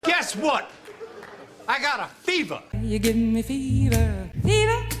guess what? I got a fever. You give me fever,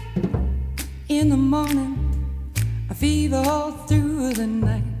 fever in the morning, a fever all through the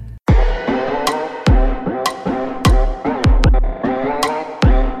night.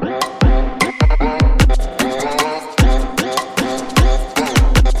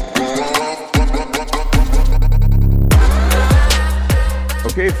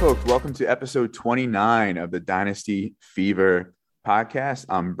 Okay, folks, welcome to episode 29 of the Dynasty Fever podcast.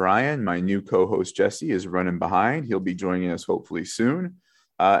 I'm Brian. My new co-host, Jesse, is running behind. He'll be joining us hopefully soon.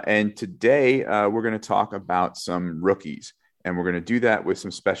 And today we're going to talk about some rookies, and we're going to do that with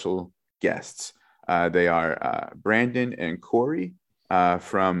some special guests. They are Brandon and Corey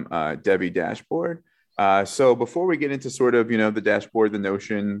from Debbie Dashboard. So before we get into sort of, the dashboard, the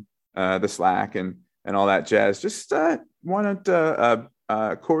Notion, the Slack, and all that jazz, just why don't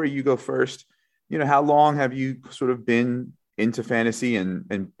Corey, you go first. How long have you sort of been into fantasy and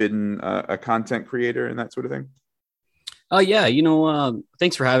been a content creator and that sort of thing?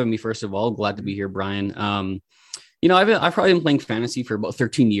 Thanks for having me. First of all, glad to be here, Brian. I've probably been playing fantasy for about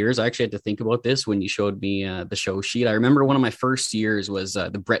 13 years. I actually had to think about this when you showed me the show sheet. I remember one of my first years was the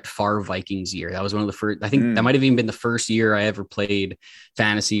Brett Favre Vikings year. That was one of the first. I think that might have even been the first year I ever played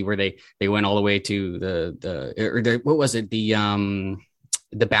fantasy, where they went all the way to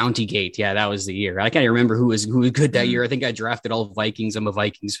the Bounty Gate. Yeah, that was the year. I can't remember who was good that year. I think I drafted all Vikings. I'm a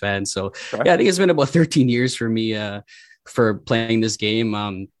Vikings fan. So yeah, I think it's been about 13 years for me for playing this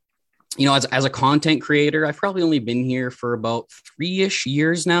game. As a content creator, I've probably only been here for about 3-ish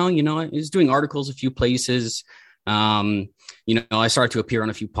years now. I was doing articles a few places. I started to appear on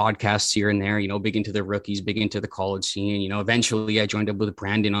a few podcasts here and there, big into the rookies, big into the college scene. Eventually I joined up with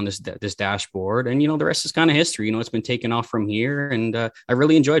Brandon on this dashboard, and, the rest is kind of history. It's been taken off from here, and I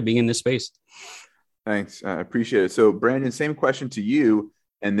really enjoyed being in this space. Thanks. I appreciate it. So Brandon, same question to you.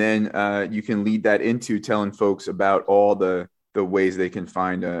 And then you can lead that into telling folks about all the ways they can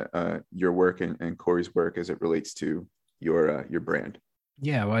find your work and Corey's work as it relates to your brand.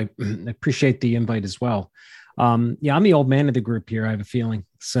 Yeah, well, I appreciate the invite as well. I'm the old man of the group here, I have a feeling.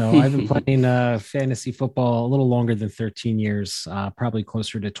 So I've been playing fantasy football a little longer than 13 years, probably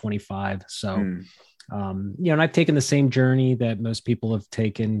closer to 25. So, and I've taken the same journey that most people have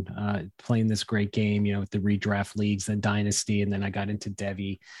taken playing this great game, with the redraft leagues, then Dynasty, and then I got into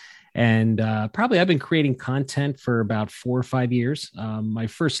Debbie. And probably I've been creating content for about 4 or 5 years. My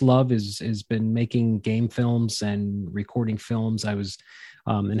first love has been making game films and recording films.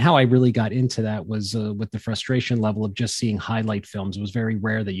 And how I really got into that was with the frustration level of just seeing highlight films. It was very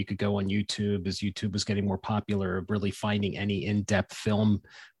rare that you could go on YouTube, as YouTube was getting more popular, really finding any in-depth film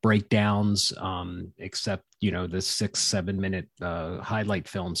breakdowns, except, the 6-7 minute highlight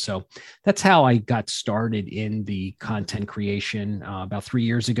films. So that's how I got started in the content creation. About 3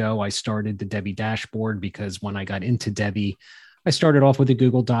 years ago, I started the Debbie Dashboard, because when I got into Debbie, I started off with a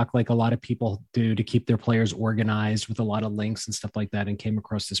Google Doc, like a lot of people do, to keep their players organized with a lot of links and stuff like that, and came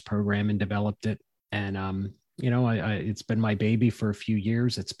across this program and developed it. And, it's been my baby for a few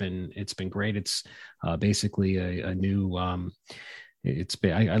years. It's been great. It's basically a new, I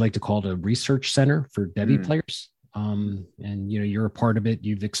like to call it a research center for Debbie players. And, you're a part of it.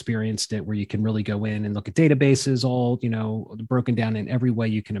 You've experienced it, where you can really go in and look at databases, all, broken down in every way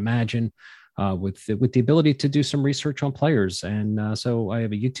you can imagine. With the ability to do some research on players. And so I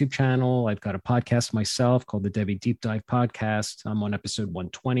have a YouTube channel. I've got a podcast myself called the Debbie Deep Dive Podcast. I'm on episode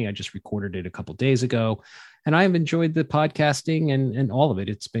 120. I just recorded it a couple days ago, and I have enjoyed the podcasting and all of it.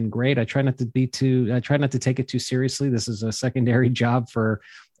 It's been great. I try not to take it too seriously. This is a secondary job for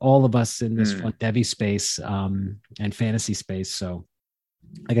all of us in this fun Debbie space and fantasy space. So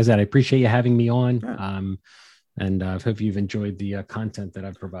like I said, I appreciate you having me on. And I hope you've enjoyed the content that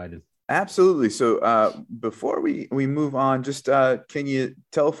I've provided. Absolutely. So before we move on, just can you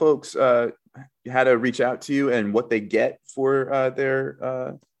tell folks how to reach out to you and what they get for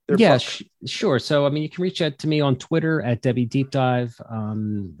their sure. So, you can reach out to me on Twitter at Debbie Deep Dive.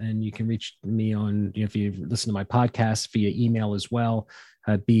 And you can reach me on, if you listen to my podcast, via email as well.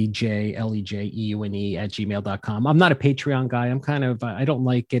 bjlejeune@gmail.com. I'm not a Patreon guy. I'm I don't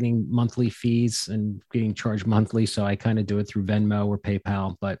like getting monthly fees and getting charged monthly. So I kind of do it through Venmo or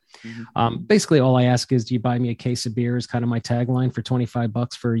PayPal. But basically all I ask is, do you buy me a case of beer, is kind of my tagline, for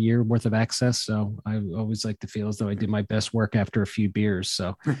 $25 for a year worth of access. So I always like to feel as though I did my best work after a few beers.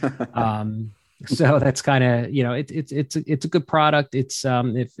 So, so that's kind of, it's a good product. It's,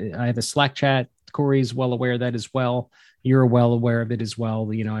 if I have a Slack chat, Corey's well aware of that as well. You're well aware of it as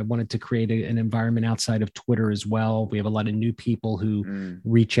well. You know, I wanted to create an environment outside of Twitter as well. We have a lot of new people who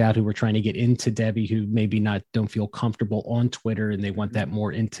reach out, who are trying to get into Devy, who maybe don't feel comfortable on Twitter, and they want that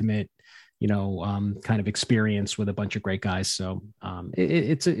more intimate, kind of experience with a bunch of great guys. So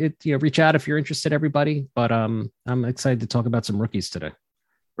reach out if you're interested, everybody. But I'm excited to talk about some rookies today.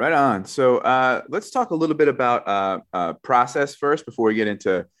 Right on. So let's talk a little bit about process first before we get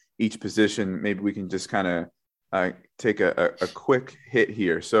into each position. Maybe we can just kind of take a quick hit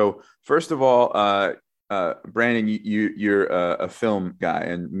here. So first of all, Brandon, you're a film guy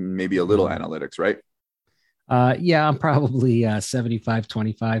and maybe a little analytics, right? Yeah, I'm probably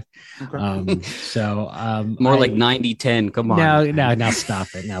 75-25. Okay. More like 90-10. Come on. Now stop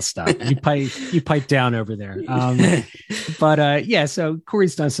it. Now stop. You pipe down over there. So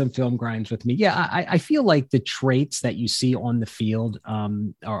Corey's done some film grinds with me. Yeah, I feel like the traits that you see on the field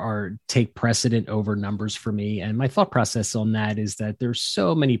are take precedent over numbers for me. And my thought process on that is that there's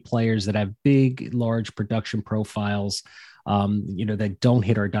so many players that have big, large production profiles, that don't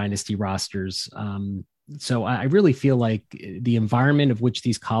hit our dynasty rosters. So I really feel like the environment of which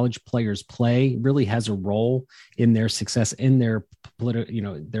these college players play really has a role in their success, in their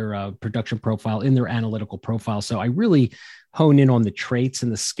production profile, in their analytical profile. So I really hone in on the traits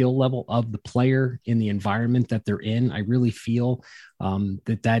and the skill level of the player in the environment that they're in. I really feel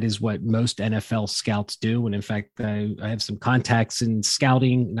that is what most NFL scouts do. And in fact, I have some contacts in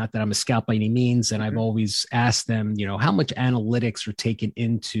scouting, not that I'm a scout by any means. And I've always asked them, how much analytics are taken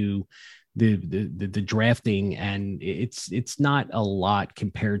into the drafting, and it's not a lot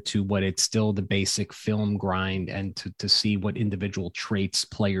compared to what it's still the basic film grind, and to see what individual traits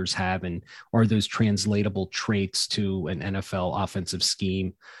players have, and are those translatable traits to an NFL offensive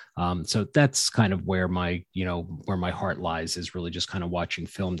scheme. So that's kind of where my heart lies, is really just kind of watching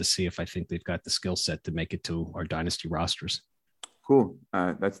film to see if I think they've got the skill set to make it to our dynasty rosters. Cool.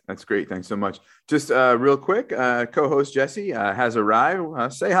 That's great. Thanks so much. Just real quick, co-host Jesse has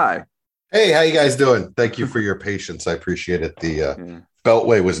arrived. Say hi. Hey, how you guys doing? Thank you for your patience. I appreciate it. The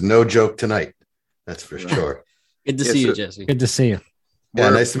Beltway was no joke tonight. That's for sure. Good to see you, Jesse. Good to see you. Yeah,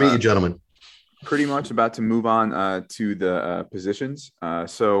 nice to meet you, gentlemen. Pretty much about to move on to the positions.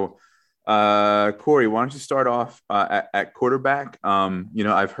 So, Corey, why don't you start off at quarterback?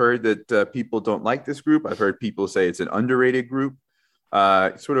 I've heard that people don't like this group. I've heard people say it's an underrated group.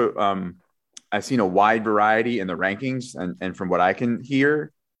 I've seen a wide variety in the rankings, and from what I can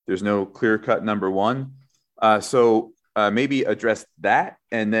hear, there's no clear-cut number one. So maybe address that,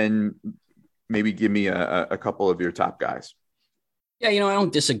 and then maybe give me a couple of your top guys. Yeah, I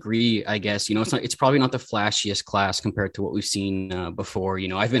don't disagree, I guess. It's probably not the flashiest class compared to what we've seen before.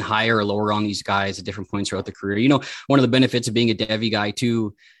 I've been higher or lower on these guys at different points throughout the career. One of the benefits of being a Devy guy,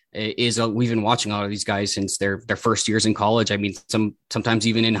 too, is we've been watching a lot of these guys since their first years in college. I mean, sometimes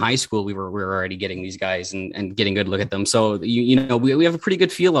even in high school, we were already getting these guys and getting a good look at them. So, we have a pretty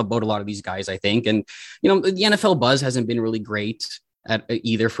good feel about a lot of these guys, I think. And, the NFL buzz hasn't been really great at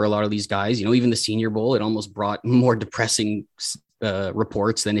either for a lot of these guys. Even the Senior Bowl, it almost brought more depressing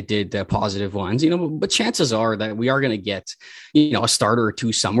reports than it did positive ones, but chances are that we are going to get, a starter or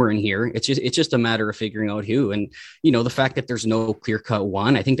two somewhere in here. It's just a matter of figuring out who. And, the fact that there's no clear cut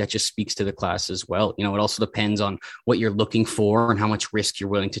one, I think that just speaks to the class as well. It also depends on what you're looking for and how much risk you're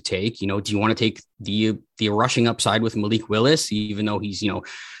willing to take. Do you want to take the rushing upside with Malik Willis, even though he's,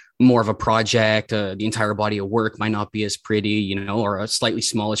 more of a project, the entire body of work might not be as pretty, or a slightly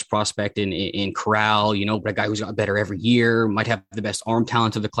smallish prospect in Corral, but a guy who's got better every year, might have the best arm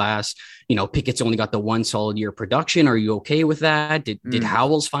talent of the class. Pickett's only got the one solid year of production. Are you okay with that? Did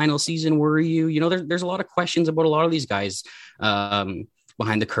Howell's final season worry you? There's a lot of questions about a lot of these guys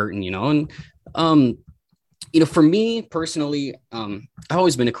behind the curtain, and, for me personally, I've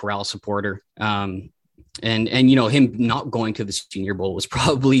always been a Corral supporter. And him not going to the Senior Bowl was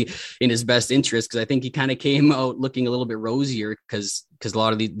probably in his best interest, because I think he kind of came out looking a little bit rosier because a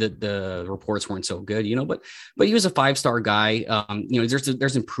lot of the reports weren't so good, but he was a 5-star guy.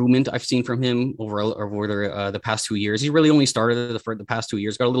 There's improvement I've seen from him over the past 2 years. He really only started for the past 2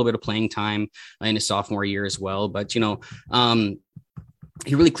 years, got a little bit of playing time in his sophomore year as well. But,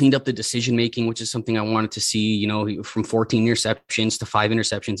 he really cleaned up the decision making, which is something I wanted to see, from 14 interceptions to 5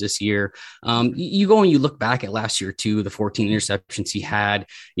 interceptions this year. You go and you look back at last year too, the 14 interceptions he had,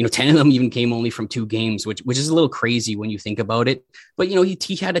 10 of them even came only from 2 games, which is a little crazy when you think about it. But,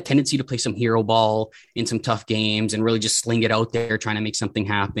 he had a tendency to play some hero ball in some tough games and really just sling it out there, trying to make something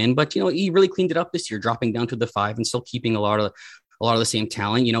happen. But, he really cleaned it up this year, dropping down to the 5 and still keeping a lot a lot of the same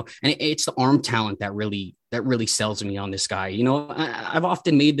talent, and it's the arm talent that really sells me on this guy. I've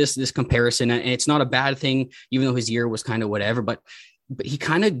often made this comparison, and it's not a bad thing, even though his year was kind of whatever, but he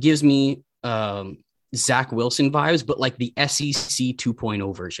kind of gives me Zach Wilson vibes, but like the SEC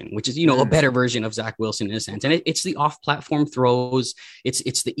 2.0 version, which is, a better version of Zach Wilson in a sense. And it's the off-platform throws.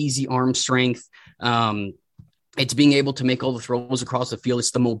 It's the easy arm strength. It's being able to make all the throws across the field.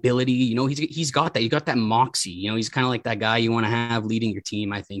 It's the mobility. He's got that. You got that moxie. He's kind of like that guy you want to have leading your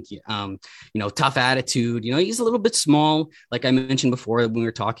team. I think. Tough attitude. He's a little bit small, like I mentioned before when we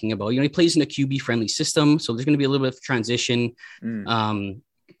were talking about. He plays in a QB friendly system, so there's going to be a little bit of transition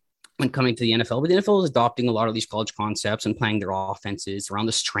when coming to the NFL. But the NFL is adopting a lot of these college concepts and playing their offenses around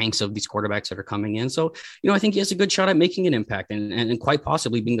the strengths of these quarterbacks that are coming in. So I think he has a good shot at making an impact and quite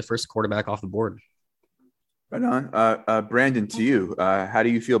possibly being the first quarterback off the board. Right on. Brandon, to you, how do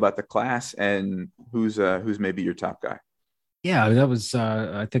you feel about the class, and who's maybe your top guy? Yeah, that was,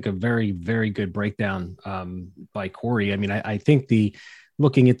 I think, a very, very good breakdown by Corey. I mean, I think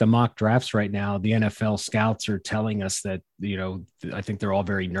looking at the mock drafts right now, the NFL scouts are telling us that, I think they're all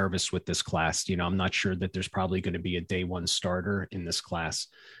very nervous with this class. I'm not sure that there's probably going to be a day one starter in this class.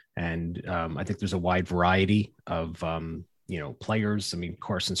 And I think there's a wide variety of, players. I mean,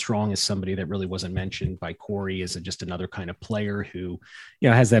 Carson Strong is somebody that really wasn't mentioned by Corey as just another kind of player who,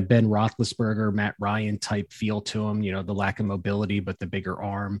 has that Ben Roethlisberger, Matt Ryan type feel to him, the lack of mobility, but the bigger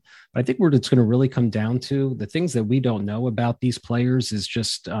arm. But I think where it's going to really come down to the things that we don't know about these players is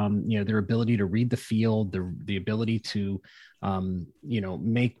just, their ability to read the field, the ability to,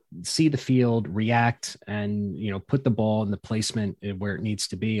 see the field, react, and, put the ball in the placement where it needs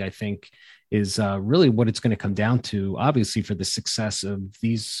to be, I think is really what it's going to come down to, obviously, for the success of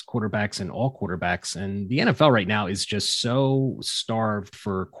these quarterbacks and all quarterbacks. And the NFL right now is just so starved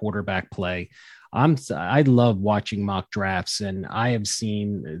for quarterback play. I love watching mock drafts, and I have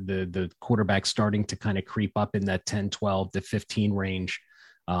seen the quarterbacks starting to kind of creep up in that 10, 12 to 15 range.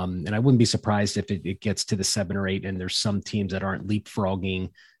 And I wouldn't be surprised if it gets to the 7 or 8, and there's some teams that aren't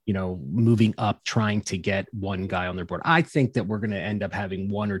leapfrogging, moving up, trying to get one guy on their board. I think that we're going to end up having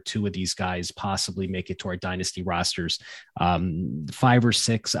 1 or 2 of these guys possibly make it to our dynasty rosters. 5 or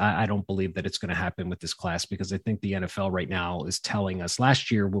 6, I don't believe that it's going to happen with this class, because I think the NFL right now is telling us, last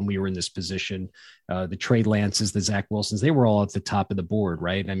year when we were in this position, the Trey Lances, the Zach Wilsons, they were all at the top of the board,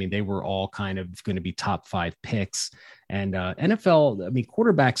 right? I mean, they were all kind of going to be top 5 picks. And NFL, I mean,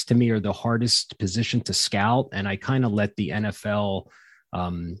 quarterbacks to me are the hardest position to scout. And I kind of let the NFL,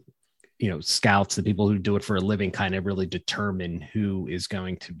 scouts, the people who do it for a living, kind of really determine who is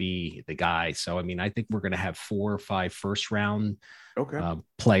going to be the guy. So, I mean, I think we're going to have 4 or 5 first round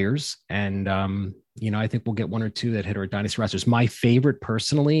players. And, I think we'll get 1 or 2 that hit our dynasty rosters. My favorite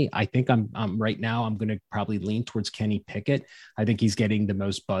personally, I think I'm right now, I'm going to probably lean towards Kenny Pickett. I think he's getting the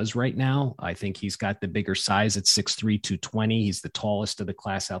most buzz right now. I think he's got the bigger size at 6'3", 220. He's the tallest of the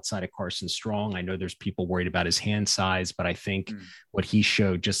class outside of Carson Strong. I know there's people worried about his hand size, but I think what he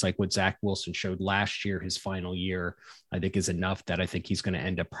showed, just like what Zach Wilson showed last year, his final year, I think is enough that I think he's going to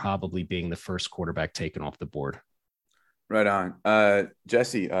end up probably being the first quarterback taken off the board. Right on.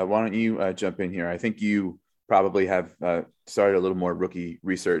 Jesse, why don't you jump in here? I think you probably have started a little more rookie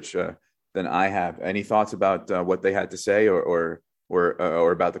research than I have. Any thoughts about what they had to say or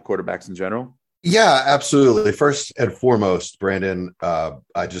about the quarterbacks in general? Yeah, absolutely. First and foremost, Brandon,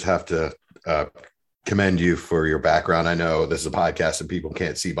 I just have to commend you for your background. I know this is a podcast and people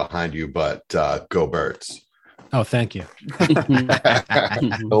can't see behind you, but go Birds. Oh, thank you.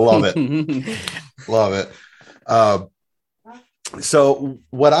 Love it. Love it. So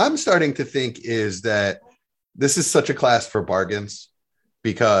what I'm starting to think is that this is such a class for bargains,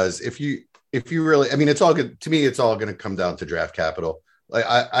 because if you really, I mean, it's all good to me. It's all going to come down to draft capital. Like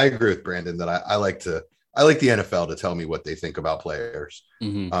I agree with Brandon that I like the NFL to tell me what they think about players.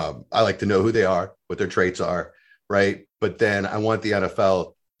 Mm-hmm. I like to know who they are, what their traits are. Right. But then I want the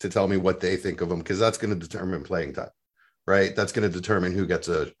NFL to tell me what they think of them, because that's going to determine playing time. Right. That's going to determine who gets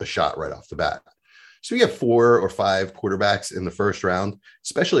a shot right off the bat. So you have 4 or 5 quarterbacks in the first round,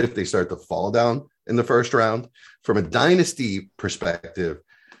 especially if they start to fall down in the first round. From a dynasty perspective,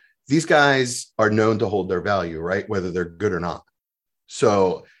 these guys are known to hold their value, right? Whether they're good or not.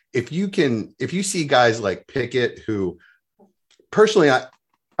 So if you see guys like Pickett, who personally,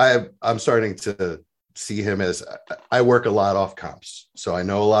 I'm starting to see him as, I work a lot off comps. So I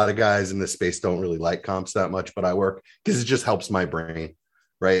know a lot of guys in this space don't really like comps that much, but I work because it just helps my brain.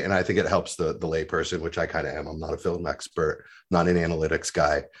 Right. And I think it helps the lay person, which I kind of am. I'm not a film expert, not an analytics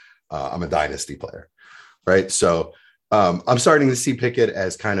guy. I'm a dynasty player. Right. So I'm starting to see Pickett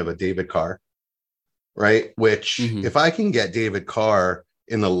as kind of a David Carr. right? Which Mhm. if I can get David Carr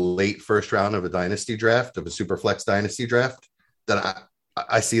in the late first round of a dynasty draft, of a super flex dynasty draft, then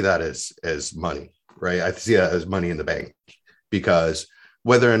I see that as money, right? I see that as money in the bank, because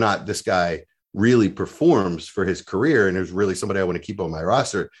whether or not this guy really performs for his career and is really somebody I want to keep on my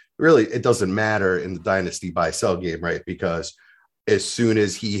roster, really, it doesn't matter in the dynasty buy sell game, right? Because as soon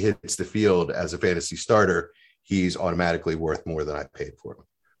as he hits the field as a fantasy starter, he's automatically worth more than I paid for him,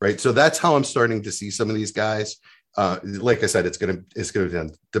 right? So that's how I'm starting to see some of these guys. Like I said, it's going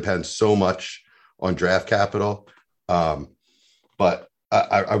to depend so much on draft capital, but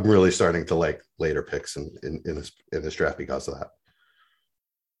I'm really starting to like later picks in this draft because of that.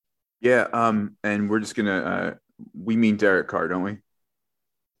 Yeah, and we're just gonna we mean Derek Carr, don't we?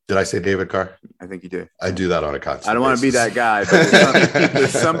 Did I say David Carr? I think you did. I do that on a constant. I don't want to be that guy, but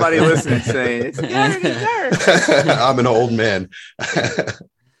there's somebody listening saying it's Derek. I'm an old man.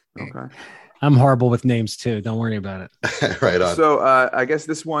 Okay. I'm horrible with names too. Don't worry about it. Right on. So I guess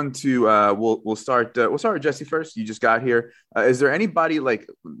this one too. We'll start with Jesse first. You just got here. Is there anybody like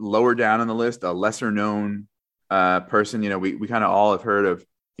lower down on the list, a lesser known person? You know, we kind of all have heard of,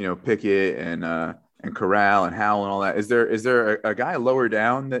 you know, Pickett and Corral and Howell and all that. Is there a guy lower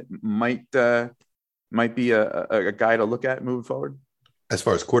down that might be a guy to look at moving forward? As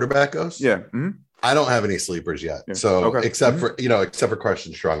far as quarterback goes, Yeah. Mm-hmm. I don't have any sleepers yet. Yeah. So Okay. except for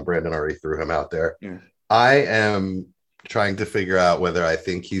Carson Strong, Brandon already threw him out there. Yeah. I am trying to figure out whether I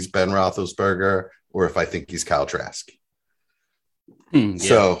think he's Ben Roethlisberger or if I think he's Kyle Trask. Yeah.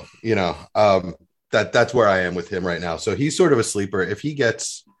 So, you know, that's where I am with him right now. So he's sort of a sleeper. If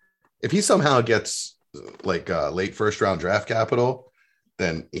he somehow gets like late first round draft capital,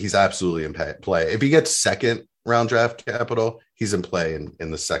 then he's absolutely in play. If he gets second round draft capital, he's in play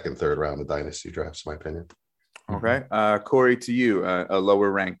in the second, third round of dynasty drafts, in my opinion. Okay. Corey, to you, a lower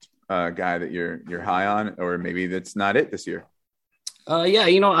ranked guy that you're high on, or maybe that's not it this year. Yeah,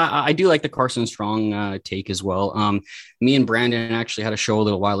 you know, I do like the Carson Strong take as well. Me and Brandon actually had a show a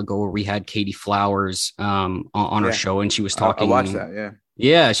little while ago where we had Katie Flowers on our show, and she was talking. I watched that. Yeah.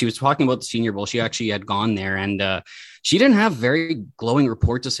 Yeah, she was talking about the Senior Bowl. She actually had gone there, and she didn't have very glowing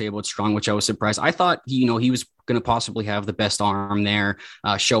report to say about Strong, which I was surprised. I thought, you know, he was going to possibly have the best arm there,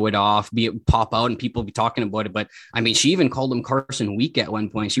 show it off, pop out, and people be talking about it. But I mean, she even called him Carson Weak at one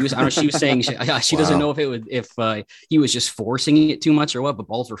point. She was saying she doesn't know if he was just forcing it too much or what. But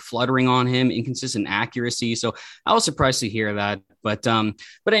balls were fluttering on him, inconsistent accuracy. So I was surprised to hear that. But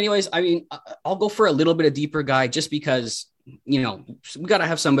anyways, I mean, I'll go for a little bit of deeper guy just because, you know, we got to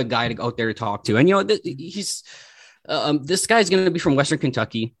have some guy to go out there to talk to. And, you know, he's this guy's going to be from Western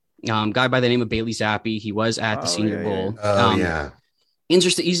Kentucky, guy by the name of Bailey Zappi. He was at the Senior Bowl.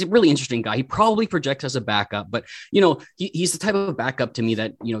 Interesting. He's a really interesting guy. He probably projects as a backup, but, you know, he's the type of backup to me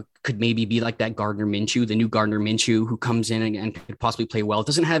that, you know, could maybe be like that Gardner Minshew, the new Gardner Minshew, who comes in and could possibly play well.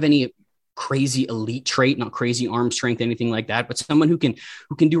 Doesn't have any crazy elite trait, not crazy arm strength, anything like that, but someone who can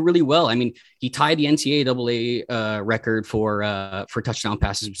do really well. I mean, he tied the NCAA record for touchdown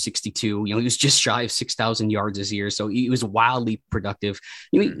passes with 62. You know, he was just shy of 6,000 yards this year, so he was wildly productive.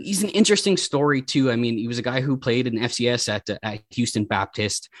 You know, he's an interesting story too. I mean, he was a guy who played in FCS at Houston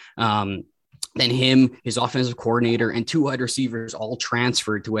Baptist. Then him, his offensive coordinator, and two wide receivers all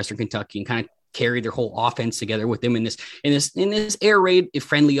transferred to Western Kentucky and kind of carry their whole offense together with him in this air raid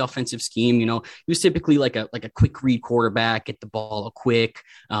friendly offensive scheme. You know, he was typically like a quick read quarterback, get the ball quick,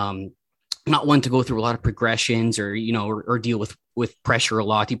 not one to go through a lot of progressions or, you know, or deal with pressure a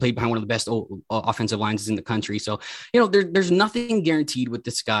lot. He played behind one of the best offensive lines in the country. So, you know, there's nothing guaranteed with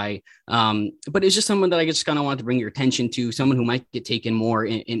this guy. But it's just someone that I just kind of wanted to bring your attention to, someone who might get taken more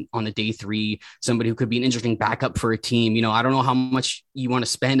in on the day three, somebody who could be an interesting backup for a team. You know, I don't know how much you want to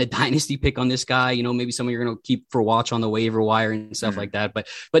spend a dynasty pick on this guy. You know, maybe someone you're going to keep for watch on the waiver wire and stuff like that. But,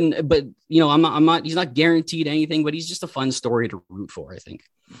 you know, I'm not, he's not guaranteed anything, but he's just a fun story to root for, I think.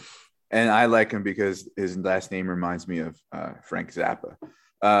 And I like him because his last name reminds me of Frank Zappa.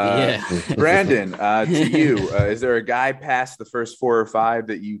 Brandon, to you, is there a guy past the first 4 or 5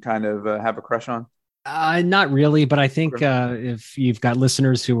 that you kind of have a crush on? Not really, but I think if you've got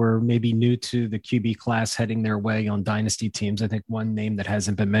listeners who are maybe new to the QB class heading their way on dynasty teams, I think one name that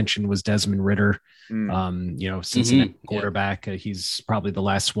hasn't been mentioned was Desmond Ridder. You know, Cincinnati quarterback. He's probably the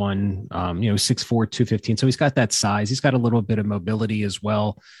last one, you know, 6'4", 215. So he's got that size. He's got a little bit of mobility as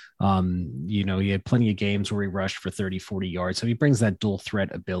well. He had plenty of games where he rushed for 30, 40 yards. So he brings that dual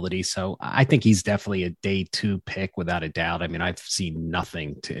threat ability. So I think he's definitely a day 2 pick without a doubt. I mean, I've seen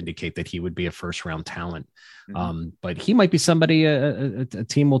nothing to indicate that he would be a first round talent. But he might be somebody a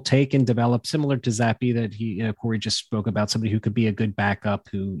team will take and develop, similar to Zappi that Corey just spoke about, somebody who could be a good backup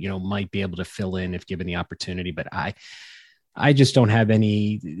who, might be able to fill in if given the opportunity. But I just don't have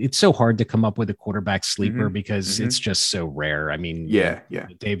any. It's so hard to come up with a quarterback sleeper because it's just so rare. I mean,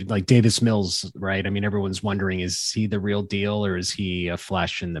 Davis Mills, right? I mean, everyone's wondering, is he the real deal or is he a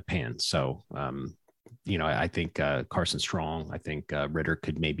flash in the pan? So, I think Carson Strong, I think Ritter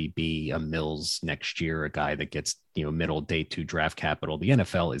could maybe be a Mills next year, a guy that gets, middle day 2 draft capital. The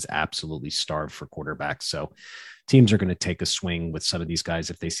NFL is absolutely starved for quarterbacks. So teams are going to take a swing with some of these guys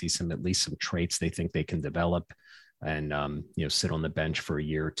if they see at least some traits they think they can develop. And sit on the bench for a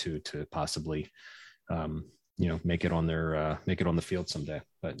year or two to possibly, make it on the field someday.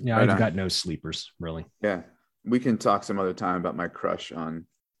 But yeah, I've got no sleepers really. Yeah, we can talk some other time about my crush on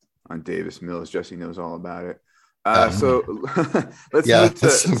Davis Mills. Jesse knows all about it. So let's move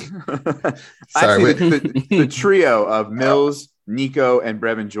to actually the trio of Mills, Nico, and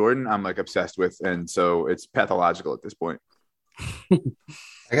Brevin Jordan. I'm like obsessed with, and so it's pathological at this point.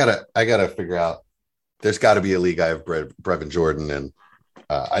 I gotta figure out. There's got to be a league I have Brevin Jordan in.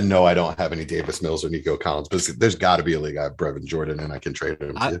 I know I don't have any Davis Mills or Nico Collins, but there's got to be a league I have Brevin Jordan and I can trade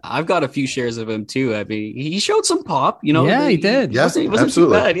him. I've got a few shares of him too. I mean, he showed some pop, Yeah, he did. Yeah, he wasn't too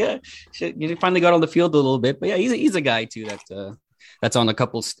bad. Yeah, he finally got on the field a little bit, but yeah, he's a guy too that's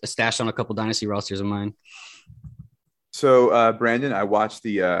on stashed on a couple dynasty rosters of mine. So Brandon, I watched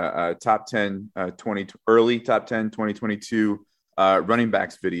the top 10 early top 10 2022 running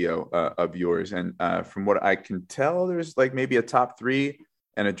backs video of yours, and from what I can tell, there's like maybe a top 3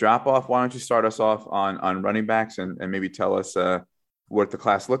 and a drop off. Why don't you start us off on running backs and maybe tell us what the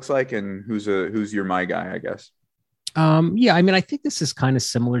class looks like and who's your my guy, I guess. Yeah, I mean, I think this is kind of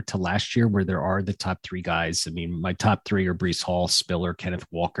similar to last year where there are the top 3 guys. I mean, my top 3 are Breece Hall, Spiller, Kenneth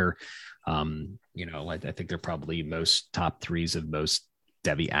Walker. I think they're probably most top 3s of most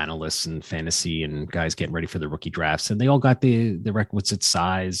Devy analysts and fantasy and guys getting ready for the rookie drafts. And they all got the requisite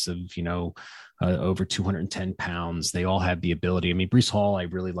size of, over 210 pounds. They all have the ability. I mean, Breece Hall, I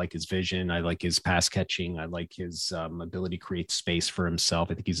really like his vision. I like his pass catching. I like his ability to create space for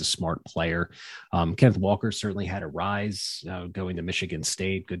himself. I think he's a smart player. Kenneth Walker certainly had a rise going to Michigan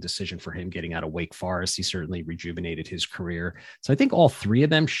State. Good decision for him getting out of Wake Forest. He certainly rejuvenated his career. So I think all 3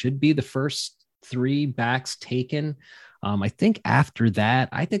 of them should be the first 3 backs taken. I think after that,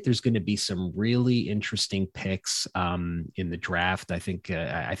 I think there's going to be some really interesting picks in the draft. I think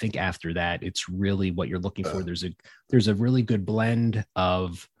after that, it's really what you're looking for. There's a really good blend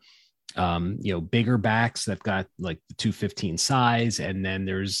of bigger backs that've got like the 215 size, and then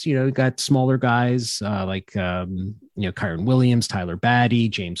there's got smaller guys like Kyron Williams, Tyler Batty,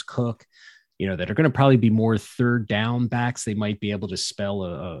 James Cook. That are going to probably be more third down backs. They might be able to spell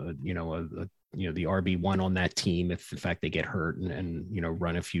the RB1 on that team if in fact they get hurt and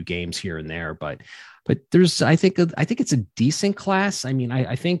run a few games here and there. But there's, I think it's a decent class. I mean,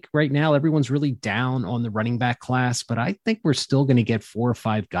 I think right now everyone's really down on the running back class, but I think we're still going to get 4 or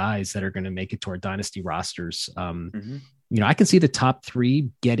 5 guys that are going to make it to our dynasty rosters. I can see the top 3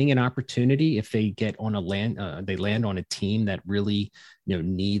 getting an opportunity if they get on they land on a team that really,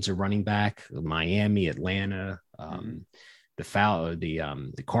 needs a running back. Miami, Atlanta,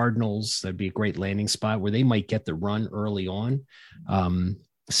 the Cardinals. That'd be a great landing spot where they might get the run early on.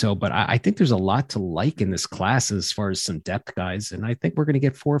 But I think there's a lot to like in this class as far as some depth guys. And I think we're going to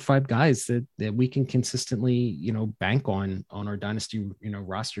get 4 or 5 guys that we can consistently, bank on our dynasty,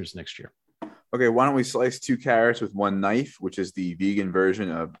 rosters next year. Okay, why don't we slice 2 carrots with 1 knife, which is the vegan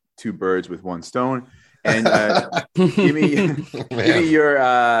version of 2 birds with 1 stone. And give me your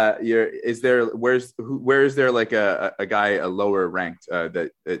where is there like a guy a lower ranked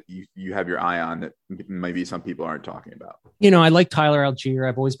that you have your eye on that maybe some people aren't talking about? I like Tyler Algier.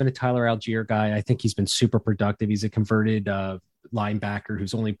 I've always been a Tyler Algier guy. I think he's been super productive. He's a converted linebacker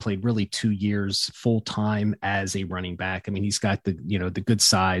who's only played really 2 years full time as a running back. I mean, he's got the good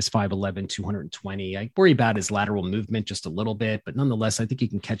size, 5'11", 220. I worry about his lateral movement just a little bit, but nonetheless, I think he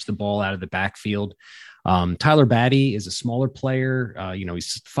can catch the ball out of the backfield. Tyler Batty is a smaller player.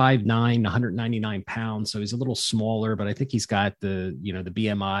 He's 5'9", 199 pounds. So he's a little smaller, but I think he's got the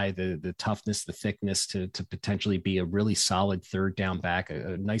BMI, the toughness, the thickness to potentially be a really solid third down back,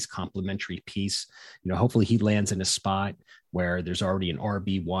 a nice complementary piece. Hopefully he lands in a spot where there's already an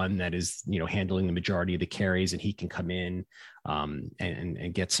RB1 that is, handling the majority of the carries and he can come in.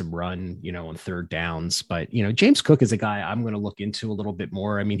 and get some run, on third downs. But, James Cook is a guy I'm going to look into a little bit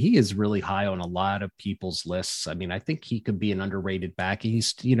more. I mean, he is really high on a lot of people's lists. I mean, I think he could be an underrated back.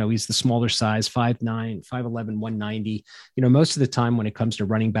 He's the smaller size, 5'9", 5'11", 190. Most of the time when it comes to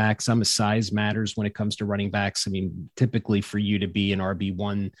running backs, size matters when it comes to running backs. I mean, typically for you to be an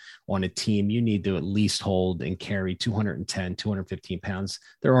RB1 on a team, you need to at least hold and carry 210, 215 pounds.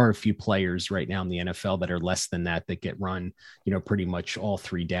 There are a few players right now in the NFL that are less than that get run, pretty much all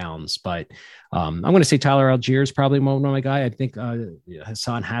three downs. But I'm going to say Tyler Algier is probably one of my guy. I think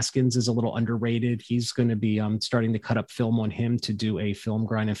Hassan Haskins is a little underrated. He's going to be starting to cut up film on him to do a film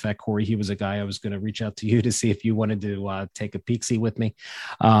grind. In fact, Corey, he was a guy I was going to reach out to you to see if you wanted to take a peek-see with me.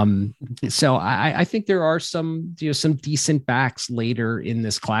 So I think there are some decent backs later in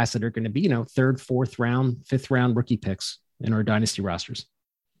this class that are going to be, third, fourth round, fifth round rookie picks in our dynasty rosters.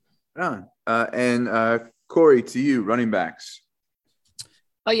 Corey, to you, running backs.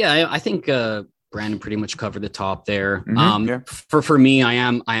 Yeah, I think Brandon pretty much covered the top there. Yeah. For me, I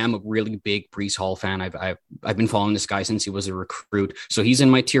am a really big Breece Hall fan. I've been following this guy since he was a recruit, so he's in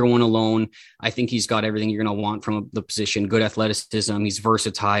my tier 1 alone. I think he's got everything you're going to want from the position. Good athleticism. He's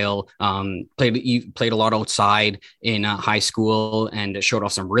versatile. Played a lot outside in high school and showed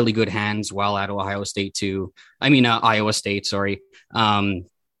off some really good hands while at Iowa State too. Iowa State. Sorry.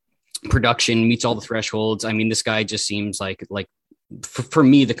 Production meets all the thresholds. I mean, this guy just seems like for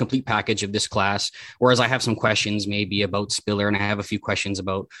me, the complete package of this class, whereas I have some questions maybe about Spiller and I have a few questions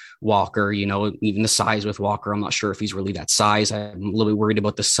about Walker, even the size with Walker. I'm not sure if he's really that size. I'm a little bit worried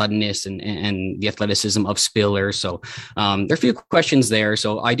about the suddenness and the athleticism of Spiller. So there are a few questions there.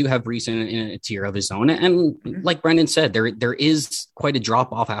 So I do have Breece in a tier of his own. And like Brendan said, there is quite a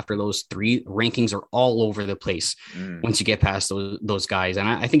drop off after those three. Rankings are all over the place once you get past those guys. And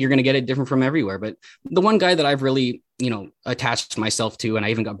I think you're going to get it different from everywhere. But the one guy that I've really attached myself to, and I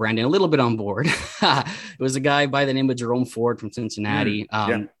even got Brandon a little bit on board. It was a guy by the name of Jerome Ford from Cincinnati.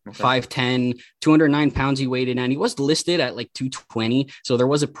 5'10", 209 pounds he weighed in, and he was listed at like 220. So there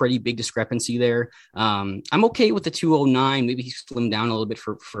was a pretty big discrepancy there. I'm okay with the 209. Maybe he slimmed down a little bit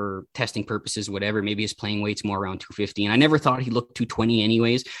for testing purposes, whatever. Maybe his playing weight's more around 250. And I never thought he looked 220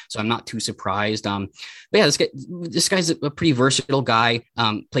 anyways. So I'm not too surprised. But yeah, this guy's a pretty versatile guy.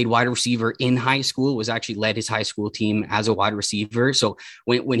 Played wide receiver in high school, was actually led his high school team as a wide receiver. So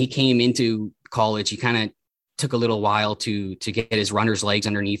when he came into college, he kind of took a little while to get his runner's legs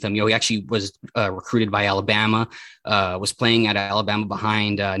underneath him. He actually was recruited by Alabama, was playing at Alabama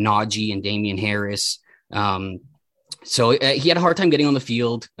behind Najee and Damian Harris. So he had a hard time getting on the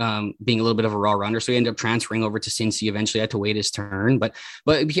field, being a little bit of a raw runner. So he ended up transferring over to Cincy. Eventually had to wait his turn, but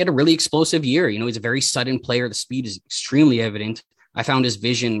he had a really explosive year. He's a very sudden player. The speed is extremely evident. I found his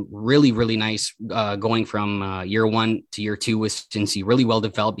vision really, really nice going from year 1 to year 2 with Cincy. Really well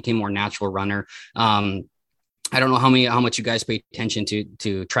developed, became a more natural runner. I don't know how much you guys pay attention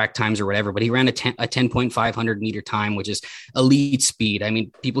to track times or whatever, but he ran a 10.500 meter time, which is elite speed. I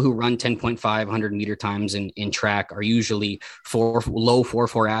mean, people who run 10.500 meter times in track are usually low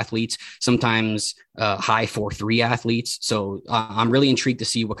 4.4 athletes, sometimes high 4.3 athletes. So I'm really intrigued to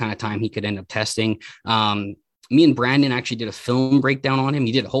see what kind of time he could end up testing. Me and Brandon actually did a film breakdown on him.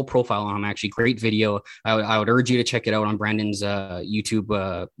 He did a whole profile on him, actually. Great video. I would urge you to check it out on Brandon's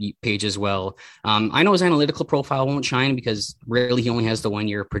YouTube page as well. I know his analytical profile won't shine because really he only has the 1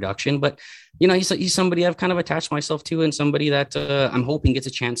 year of production, but he's somebody I've kind of attached myself to and somebody that I'm hoping gets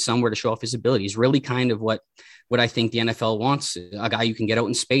a chance somewhere to show off his abilities. Really kind of what I think the NFL wants, a guy who can get out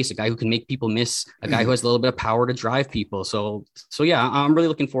in space, a guy who can make people miss, a guy who has a little bit of power to drive people. So yeah, I'm really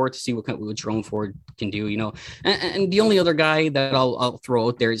looking forward to see what Jerome Ford can do, and the only other guy that I'll throw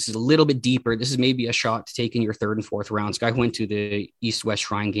out there is a little bit deeper. This is maybe a shot to take in your 3rd and 4th rounds. Guy who went to the East-West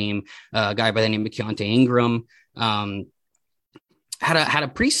Shrine game, a guy by the name of Keontae Ingram. Had a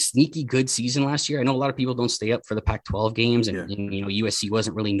pretty sneaky good season last year. I know a lot of people don't stay up for the Pac-12 games, and USC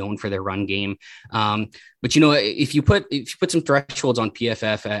wasn't really known for their run game. But if you put some thresholds on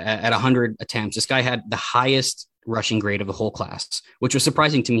PFF at 100 attempts, this guy had the highest rushing grade of the whole class, which was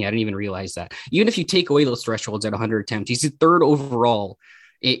surprising to me. I didn't even realize that. Even if you take away those thresholds at 100 attempts, he's the 3rd overall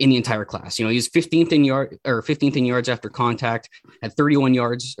in the entire class. He's 15th in yards after contact, had 31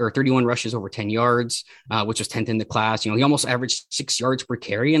 yards or 31 rushes over 10 yards, which was 10th in the class. He almost averaged 6 yards per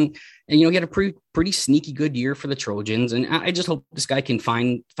carry, and he had a pretty sneaky good year for the Trojans. And I just hope this guy can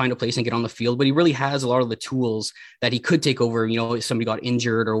find a place and get on the field, but he really has a lot of the tools that he could take over. If somebody got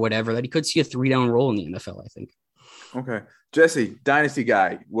injured or whatever, that he could see a 3-down role in the NFL, I think. Okay. Jesse, Dynasty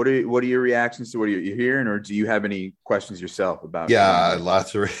guy, what are your reactions to what you're hearing, or do you have any questions yourself about? Yeah,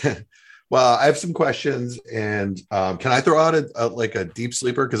 lots of Well, I have some questions, and can I throw out a deep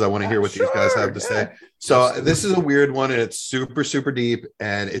sleeper because I want to hear what these guys have to say. So this is a weird one, and it's super super deep,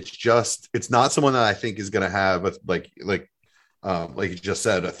 and it's not someone that I think is going to have like you just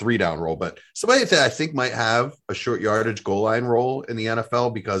said, a 3-down role, but somebody that I think might have a short yardage goal line role in the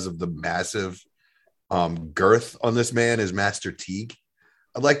NFL because of the massive girth on this man is Master Teague.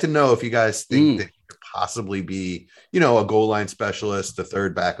 I'd like to know if you guys think that he could possibly be, a goal line specialist, the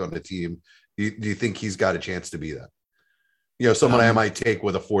third back on the team. Do you think he's got a chance to be that? Someone I might take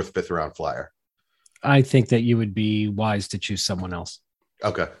with a 4th, 5th round flyer. I think that you would be wise to choose someone else.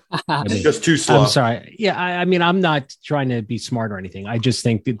 Okay. Just too slow. I'm sorry. Yeah. I mean, I'm not trying to be smart or anything. I just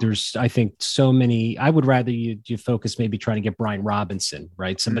think that so many, I would rather you focus maybe trying to get Brian Robinson,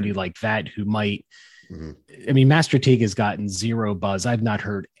 right? Somebody like that who might, I mean, Master Teague has gotten zero buzz. I've not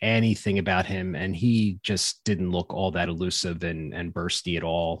heard anything about him, and he just didn't look all that elusive and bursty at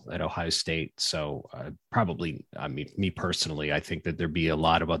all at Ohio State. So probably, I mean, me personally, I think that there'd be a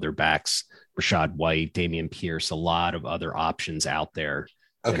lot of other backs, Rashad White, Damian Pierce, a lot of other options out there.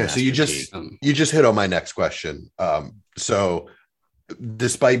 Okay, so you just hit on my next question. So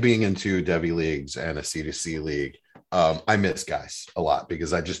despite being in 2 Devy leagues and a C2C league, I miss guys a lot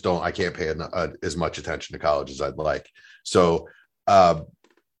because I can't pay as much attention to college as I'd like. So Brian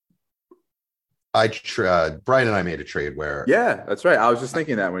and I made a trade where. Yeah, that's right. I was just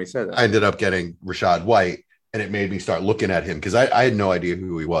thinking that when he said that. I ended up getting Rashad White, and it made me start looking at him because I had no idea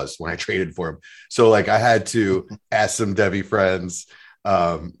who he was when I traded for him. So I had to ask some Devy friends,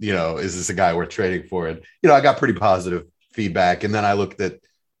 is this a guy worth trading for? And, I got pretty positive feedback. And then I looked at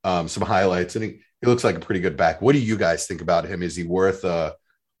some highlights, and he looks like a pretty good back. What do you guys think about him? Is he worth a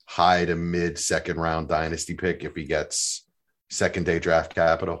high to mid 2nd round dynasty pick if he gets 2nd day draft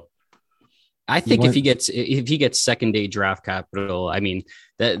capital? I think if he gets 2nd day draft capital, I mean,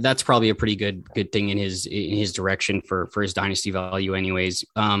 that's probably a pretty good thing in his direction for his dynasty value anyways.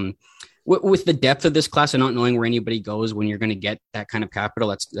 With the depth of this class and not knowing where anybody goes when you're going to get that kind of capital,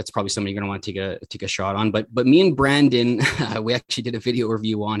 that's probably somebody you're going to want to take a shot on. But me and Brandon, we actually did a video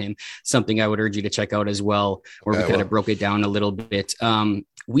review on him, something I would urge you to check out as well, where we kind of broke it down a little bit.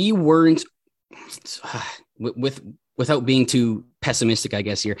 We weren't without being too pessimistic, I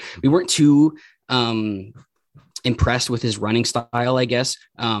guess here, we weren't too impressed with his running style, I guess.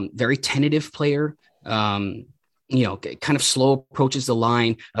 Very tentative player. Kind of slow approaches the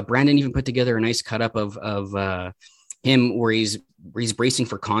line. Brandon even put together a nice cut up of him where he's bracing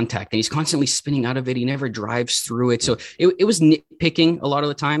for contact and he's constantly spinning out of it. He never drives through it. So it was nitpicking a lot of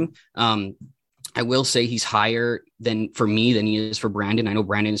the time. I will say he's higher for me than he is for Brandon. I know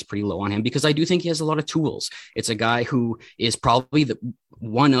Brandon is pretty low on him because I do think he has a lot of tools. It's a guy who is probably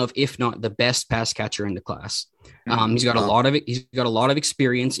one of, if not the best pass catcher in the class. He's got a lot of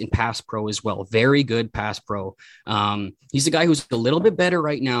experience in pass pro as well. Very good pass pro. He's a guy who's a little bit better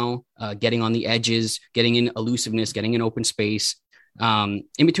right now, getting on the edges, getting in elusiveness, getting in open space. In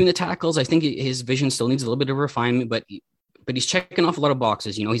between the tackles, I think his vision still needs a little bit of refinement, but he's checking off a lot of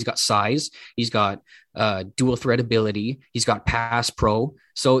boxes. He's got size, he's got dual threat ability, he's got pass pro.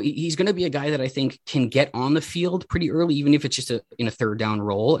 So he's going to be a guy that I think can get on the field pretty early, even if it's just in a 3rd down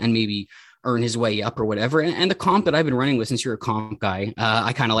role and maybe earn his way up or whatever. And the comp that I've been running with, since you're a comp guy,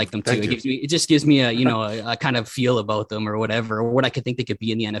 I kind of like them too. It just gives me a kind of feel about them or whatever, or what I could think they could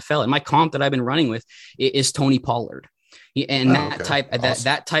be in the NFL. And my comp that I've been running with is Tony Pollard.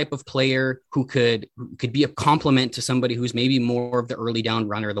 That type of player who could be a complement to somebody who's maybe more of the early down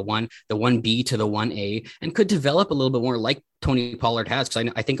runner, the 1B to the 1A, and could develop a little bit more like Tony Pollard has.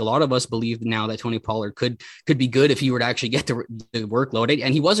 Because I think a lot of us believe now that Tony Pollard could be good if he were to actually get the workload.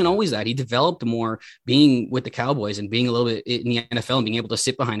 And he wasn't always that. He developed more being with the Cowboys and being a little bit in the NFL and being able to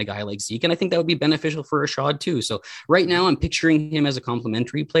sit behind a guy like Zeke. And I think that would be beneficial for Rashad too. So right now I'm picturing him as a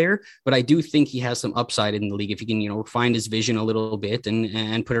complementary player, but I do think he has some upside in the league if he can, find his vision a little bit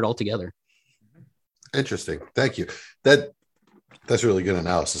and put it all together. Interesting. Thank you. That's really good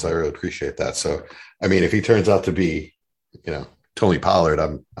analysis. I really appreciate that. So, I mean, if he turns out to be, Tony Pollard,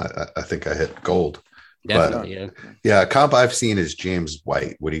 I think I hit gold. Definitely, but, yeah. Comp I've seen is James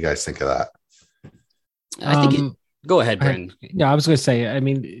White. What do you guys think of that? I think go ahead, Brandon. I was going to say, I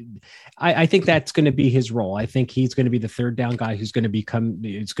mean, I think that's going to be his role. I think he's going to be the 3rd down guy who's going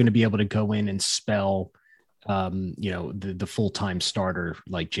to be able to go in and spell the full-time starter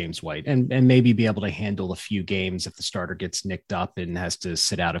like James White and maybe be able to handle a few games if the starter gets nicked up and has to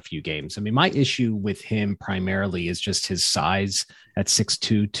sit out a few games. I mean, my issue with him primarily is just his size at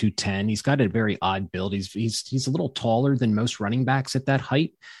 6'2", 210. He's got a very odd build. He's a little taller than most running backs at that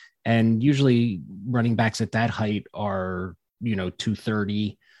height. And usually running backs at that height are,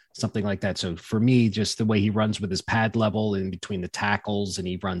 230, something like that. So for me, just the way he runs with his pad level in between the tackles and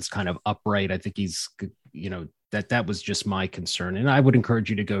he runs kind of upright, I think he's, that was just my concern. And I would encourage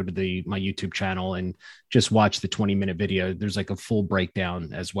you to go to my YouTube channel and just watch the 20-minute video. There's like a full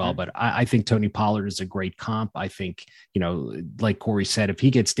breakdown as well. But I think Tony Pollard is a great comp. I think, like Corey said, if he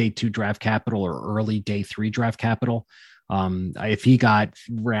gets day 2 draft capital or early day 3 draft capital, if he got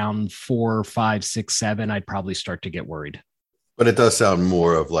round 4, 5, 6, 7, I'd probably start to get worried. But it does sound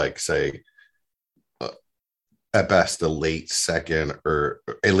more of like, say, at best, a late second or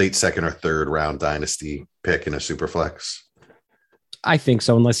third round dynasty pick in a super flex. I think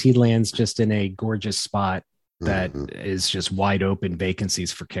so, unless he lands just in a gorgeous spot that is just wide open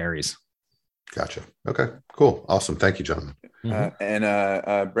vacancies for carries. Gotcha. Okay, cool. Awesome. Thank you, John.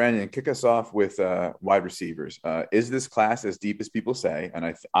 And Brandon, kick us off with wide receivers. Is this class as deep as people say?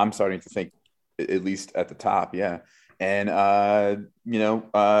 And I'm starting to think, at least at the top, yeah. And,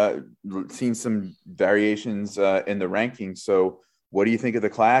 seen some variations in the rankings. So what do you think of the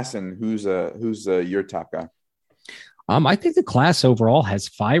class, and who's your top guy? I think the class overall has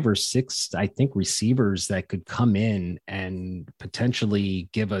 5 or 6, I think, receivers that could come in and potentially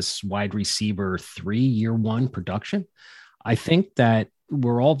give us wide receiver 3 year 1 production. I think that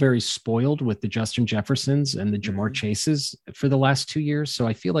we're all very spoiled with the Justin Jeffersons and the Jamar Chases for the last 2 years. So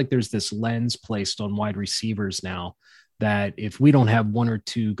I feel like there's this lens placed on wide receivers now that if we don't have 1 or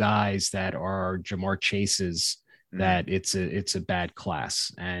 2 guys that are Jamar Chases, that it's a bad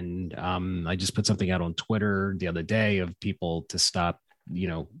class. And I just put something out on Twitter the other day of people to stop,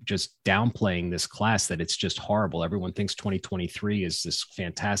 just downplaying this class, that it's just horrible. Everyone thinks 2023 is this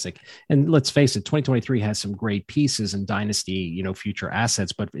fantastic. And let's face it, 2023 has some great pieces and dynasty, future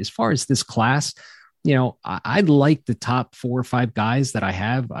assets. But as far as this class, I like the top 4 or 5 guys that I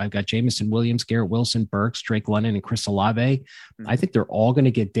have. I've got Jameson Williams, Garrett Wilson, Burks, Drake London, and Chris Olave. I think they're all going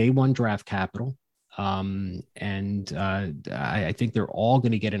to get day 1 draft capital. I think they're all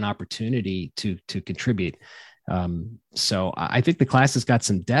going to get an opportunity to contribute. So I think the class has got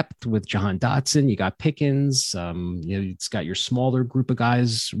some depth with Jahan Dotson. You got Pickens. It's got your smaller group of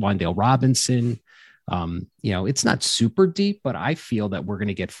guys, Wan'Dale Robinson. It's not super deep, but I feel that we're going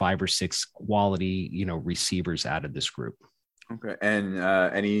to get 5 or 6 quality, receivers out of this group. Okay. And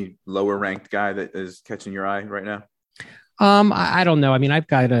any lower ranked guy that is catching your eye right now? I don't know. I mean, I've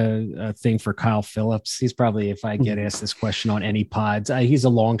got a thing for Kyle Phillips. He's probably, if I get asked this question on any pods, he's a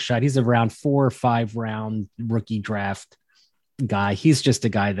long shot. He's a round 4 or 5 round rookie draft guy. He's just a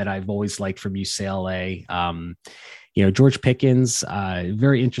guy that I've always liked from UCLA. George Pickens,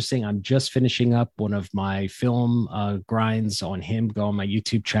 very interesting. I'm just finishing up one of my film grinds on him. Go on my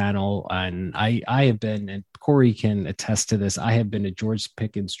YouTube channel. And I have been, and Corey can attest to this, I have been a George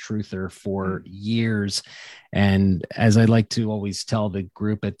Pickens truther for years. And as I like to always tell the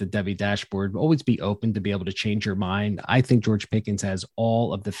group at the Debbie Dashboard, always be open to be able to change your mind. I think George Pickens has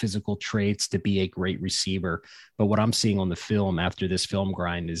all of the physical traits to be a great receiver. But what I'm seeing on the film after this film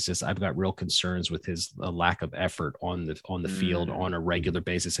grind is just, I've got real concerns with his lack of effort on the field on a regular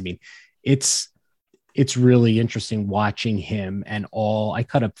basis. I mean, it's really interesting watching him and I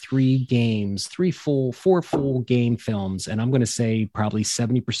cut up 4 full game films. And I'm going to say probably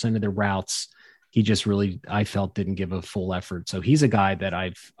 70% of the routes, he just really, I felt, didn't give a full effort. So he's a guy that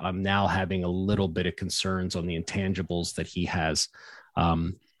I'm now having a little bit of concerns on the intangibles that he has.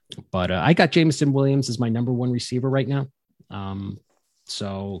 But I got Jameson Williams as my number 1 receiver right now.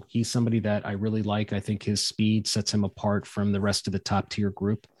 So he's somebody that I really like. I think his speed sets him apart from the rest of the top tier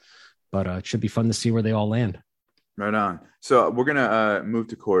group, but it should be fun to see where they all land. Right on. So we're going to move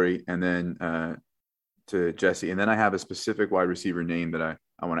to Corey and then to Jesse. And then I have a specific wide receiver name that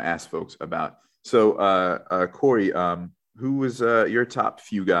I want to ask folks about. So Corey, who was your top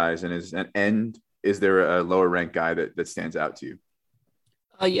few guys, and is there a lower ranked guy that stands out to you?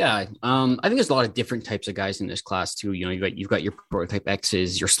 I think there's a lot of different types of guys in this class too. You've got your prototype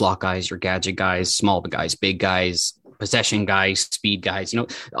X's, your slot guys, your gadget guys, small guys, big guys, possession guys, speed guys.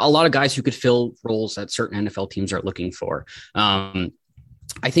 A lot of guys who could fill roles that certain NFL teams are looking for. I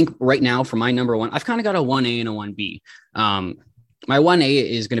think right now for my number 1, I've kind of got a 1A and a 1B. My 1A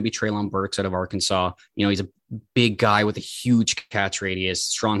is going to be Treylon Burks out of Arkansas. He's a big guy with a huge catch radius,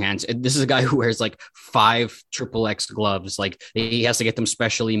 strong hands. This is a guy who wears like 5 XXX gloves. Like he has to get them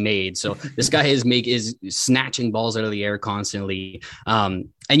specially made. So this guy is snatching balls out of the air constantly. And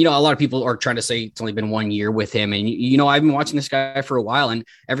a lot of people are trying to say it's only been 1 year with him. And I've been watching this guy for a while, and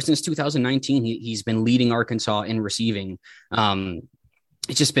ever since 2019, he's been leading Arkansas in receiving.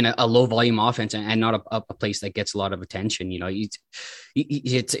 it's just been a low volume offense and not a place that gets a lot of attention. You know,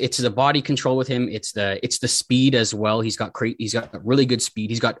 it's the body control with him. It's the speed as well. He's got really good speed.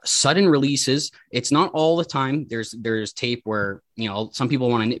 He's got sudden releases. It's not all the time. There's tape where, you know, some people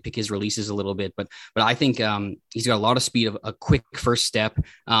want to nitpick his releases a little bit, but I think he's got a lot of speed, of a quick first step.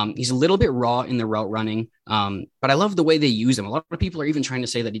 He's a little bit raw in the route running, but I love the way they use him. A lot of people are even trying to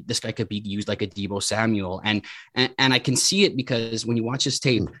say that this guy could be used like a Deebo Samuel, and I can see it because when you watch his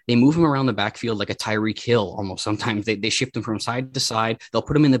tape, they move him around the backfield like a Tyreek Hill almost. Sometimes they shift him from side to side. They'll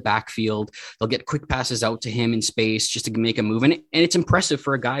put him in the backfield. They'll get quick passes out to him in space just to make a move, and it's impressive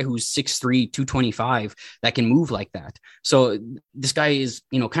for a guy who's 6'3", 225 that can move like that. So this guy is,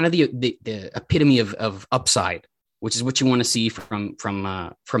 you know, kind of the epitome of upside, which is what you want to see from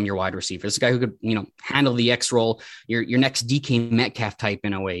your wide receiver. This guy who could, you know, handle the X role, your next DK Metcalf type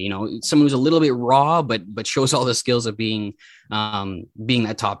in a way, you know, someone who's a little bit raw, but shows all the skills of being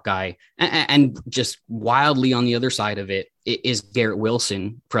that top guy. And just wildly on the other side of it is Garrett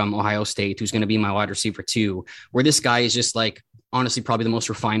Wilson from Ohio State, who's going to be my wide receiver too, where this guy is just like, honestly, probably the most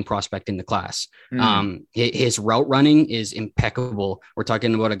refined prospect in the class. His route running is impeccable. We're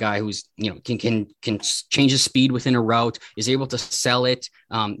talking about a guy who's, you know, can change his speed within a route, is able to sell it.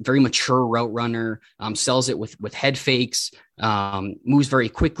 Very mature route runner, sells it with head fakes, moves very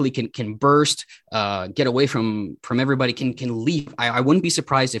quickly, can burst, get away from everybody, can leap. I wouldn't be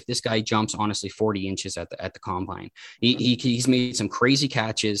surprised if this guy jumps, honestly, 40 inches at the combine. He's made some crazy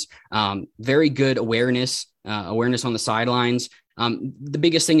catches, very good awareness on the sidelines. The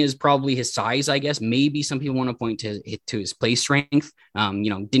biggest thing is probably his size, I guess. Maybe some people want to point to his play strength. You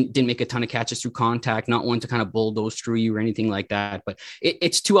know, didn't make a ton of catches through contact, not one to kind of bulldoze through you or anything like that. But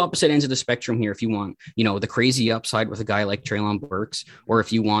it's two opposite ends of the spectrum here. If you want, you know, the crazy upside with a guy like Treylon Burks, or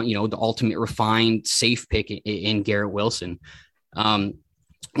if you want, you know, the ultimate refined safe pick in Garrett Wilson. When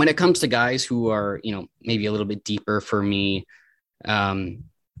it comes to guys who are, you know, maybe a little bit deeper for me,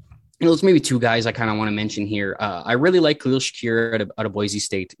 you know, there's maybe two guys I kind of want to mention here. I really like Khalil Shakir out of Boise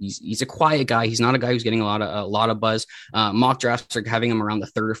State. He's a quiet guy. He's not a guy who's getting a lot of buzz. Mock drafts are having him around the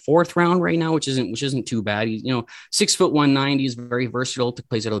third or fourth round right now, which isn't too bad. He's, you know, 6'1", 190. He's very versatile.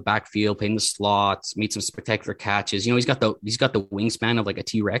 Plays out of the backfield, playing the slots, made some spectacular catches. You know, he's got the wingspan of like a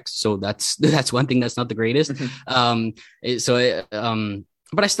T-Rex. So that's one thing that's not the greatest.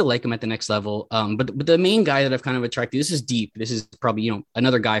 But I still like him at the next level. But the main guy that I've kind of attracted, this is deep. This is probably, you know,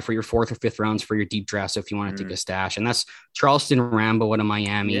 another guy for your fourth or fifth rounds for your deep draft. So if you want to take a stash, and that's Charleston Rambo out of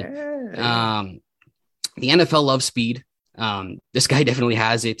Miami. Yeah. The NFL loves speed. This guy definitely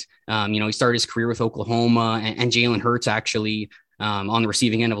has it. You know, he started his career with Oklahoma and Jalen Hurts actually. On the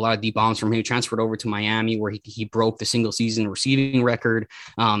receiving end of a lot of deep bombs from him. He transferred over to Miami, where he broke the single season receiving record.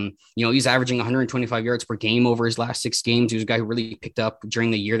 You know, he's averaging 125 yards per game over his last 6 games. He was a guy who really picked up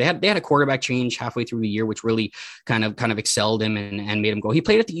during the year. They had a quarterback change halfway through the year, which really kind of excelled him and made him go. He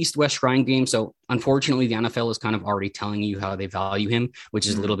played at the East-West Shrine game. So unfortunately, the NFL is kind of already telling you how they value him, which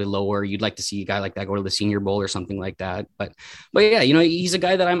is a little bit lower. You'd like to see a guy like that go to the Senior Bowl or something like that. But yeah, you know, he's a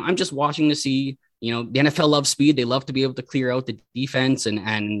guy that I'm just watching to see. You know, the NFL loves speed. They love to be able to clear out the defense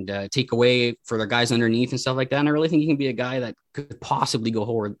and take away for their guys underneath and stuff like that. And I really think he can be a guy that could possibly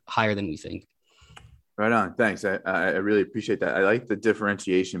go higher than we think. Right on. Thanks. I really appreciate that. I like the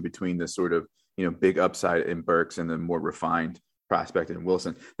differentiation between the sort of, you know, big upside in Burks and the more refined prospect in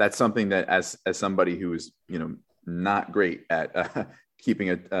Wilson. That's something that as somebody who is, you know, not great at keeping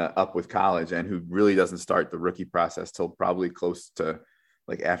it up with college and who really doesn't start the rookie process till probably close to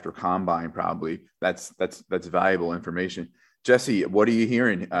like after combine, probably that's valuable information. Jesse, what are you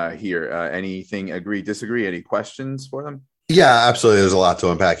hearing here? Anything agree, disagree? Any questions for them? Yeah, absolutely. There's a lot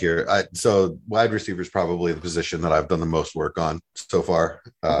to unpack here. So wide receiver is probably the position that I've done the most work on so far.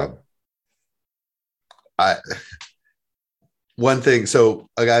 Okay. One thing, so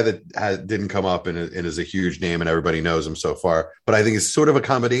a guy that didn't come up and is a huge name and everybody knows him so far, but I think it's sort of a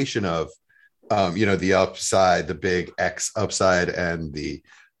combination of you know, the upside, the big X upside, and the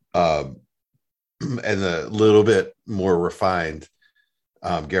little bit more refined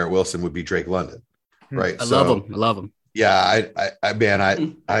Garrett Wilson would be Drake London, right? I love him. Yeah,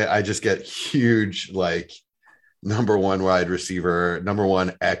 I just get huge like number one wide receiver, number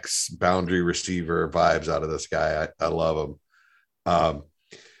one X boundary receiver vibes out of this guy. I love him.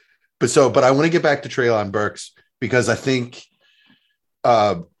 But I want to get back to Treylon Burks because I think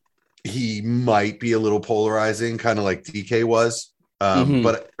he might be a little polarizing, kind of like DK was.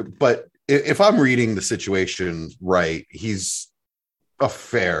 But if I'm reading the situation right, he's a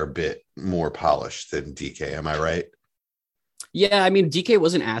fair bit more polished than DK. Am I right? Yeah, I mean, DK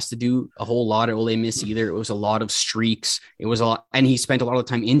wasn't asked to do a whole lot at Ole Miss either. It was a lot of streaks. It was a lot, and he spent a lot of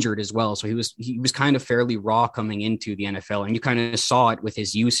time injured as well. So he was kind of fairly raw coming into the NFL, and you kind of saw it with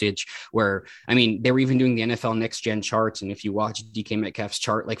his usage. Where I mean, they were even doing the NFL Next Gen charts, and if you watch DK Metcalf's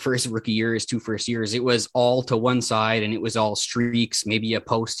chart, like for his rookie year, his 2 first years, it was all to one side, and it was all streaks, maybe a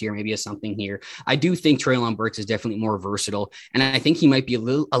post here, maybe a something here. I do think Treylon Burks is definitely more versatile, and I think he might be a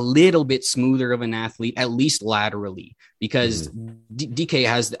little bit smoother of an athlete, at least laterally, because DK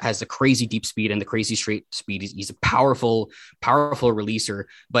has a crazy deep speed and the crazy straight speed. He's a powerful releaser,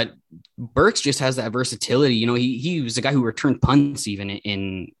 but Burks just has that versatility. You know, he was a guy who returned punts even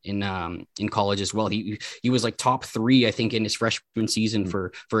in college as well. He was like top 3, I think, in his freshman season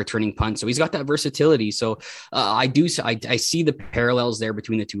for returning punts. So he's got that versatility. So I see the parallels there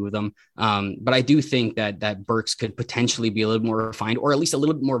between the two of them. But I do think that Burks could potentially be a little more refined, or at least a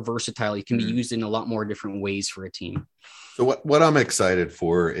little bit more versatile. He can be used in a lot more different ways for a team. So what I'm excited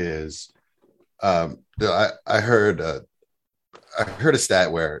for is I heard a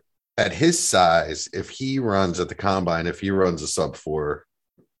stat where at his size, if he runs at the combine, if he runs a sub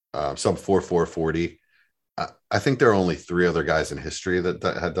 4.40, I think there are only 3 other guys in history that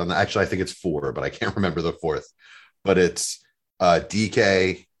had done that. Actually, I think it's 4, but I can't remember the 4th. But it's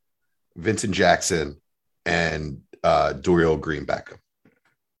DK, Vincent Jackson, and Dorial Green Beckham.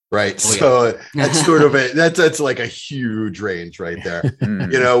 Right. Oh, yeah. So that's sort of that's like a huge range right there.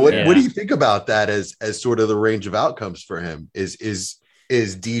 You know, what do you think about that as sort of the range of outcomes for him? Is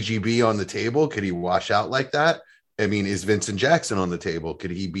DGB on the table? Could he wash out like that? I mean, is Vincent Jackson on the table?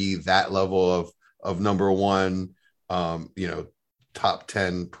 Could he be that level of number 1, top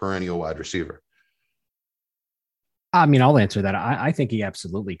 10 perennial wide receiver? I mean, I'll answer that. I think he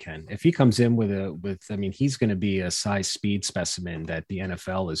absolutely can. If he comes in with he's going to be a size speed specimen that the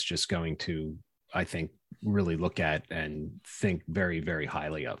NFL is just going to, I think, really look at and think very, very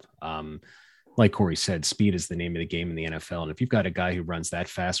highly of. Like Corey said, speed is the name of the game in the NFL. And if you've got a guy who runs that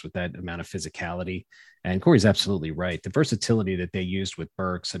fast with that amount of physicality, and Corey's absolutely right, the versatility that they used with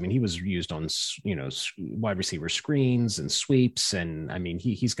Burks, I mean, he was used on, wide receiver screens and sweeps. And I mean,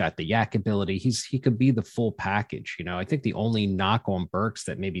 he's got the yak ability. He could be the full package. You know, I think the only knock on Burks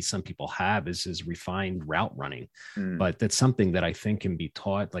that maybe some people have is his refined route running, but that's something that I think can be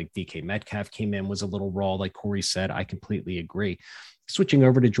taught. Like DK Metcalf came in, was a little raw, like Corey said. I completely agree. Switching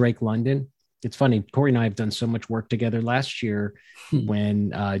over to Drake London, it's funny. Corey and I have done so much work together. Last year, when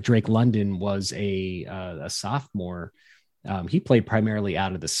Drake London was a sophomore, he played primarily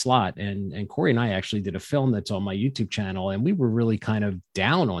out of the slot. And Corey and I actually did a film that's on my YouTube channel. And we were really kind of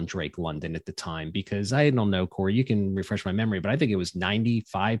down on Drake London at the time because I don't know, Corey, you can refresh my memory, but I think it was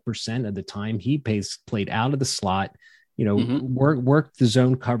 95% of the time he played out of the slot. Worked the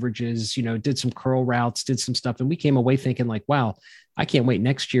zone coverages, did some curl routes, did some stuff. And we came away thinking like, wow, I can't wait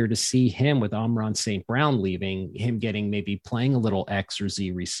next year to see him with Amon St. Brown leaving, him getting maybe playing a little X or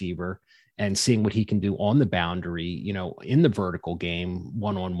Z receiver and seeing what he can do on the boundary, in the vertical game,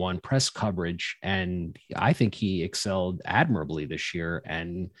 one-on-one press coverage. And I think he excelled admirably this year.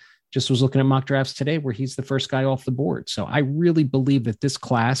 And just was looking at mock drafts today where he's the first guy off the board. So I really believe that this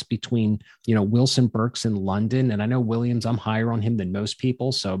class between, Wilson, Burks, and London, and I know Williams, I'm higher on him than most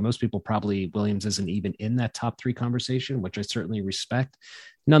people. So most people probably Williams isn't even in that top 3 conversation, which I certainly respect.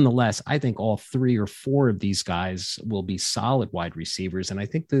 Nonetheless, I think all 3 or 4 of these guys will be solid wide receivers. And I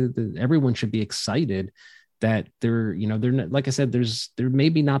think everyone should be excited that they're not, like I said, there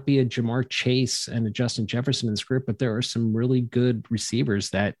maybe not be a Jamar Chase and a Justin Jefferson in this group, but there are some really good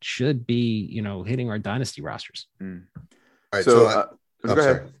receivers that should be, hitting our dynasty rosters. All right. So go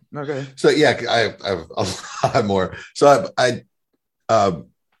ahead. No, go ahead. So yeah, I have a lot more. So I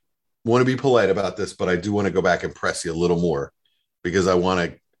want to be polite about this, but I do want to go back and press you a little more because I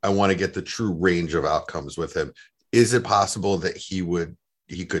want to get the true range of outcomes with him. Is it possible that he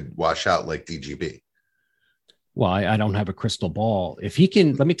could wash out like DGB? Well, I don't have a crystal ball. If he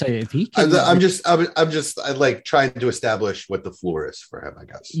can, let me tell you, if he can, I like trying to establish what the floor is for him, I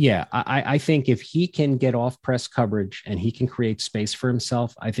guess. Yeah. I think if he can get off press coverage and he can create space for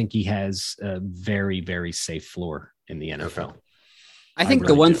himself, I think he has a very, very safe floor in the NFL. Okay. I think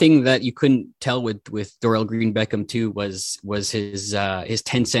the one thing that you couldn't tell with Dorial Green Beckham too was his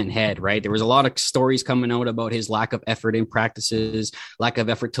 10-cent head, right? There was a lot of stories coming out about his lack of effort in practices, lack of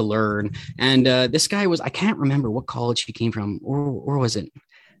effort to learn. And this guy I can't remember what college he came from, or was it?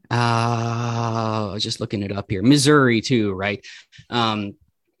 I was just looking it up here. Missouri too, right?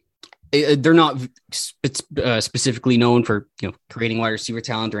 They're not specifically known for creating wide receiver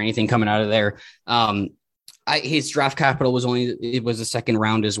talent or anything coming out of there. his draft capital was a second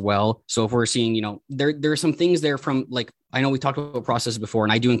round as well. So if we're seeing, there are some things there from, like, I know we talked about processes before,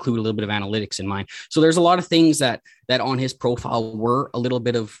 and I do include a little bit of analytics in mine. So there's a lot of things that on his profile were a little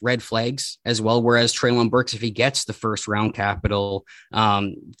bit of red flags as well. Whereas Treylon Burks, if he gets the first round capital,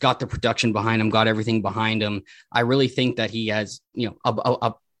 got the production behind him, got everything behind him, I really think that he has,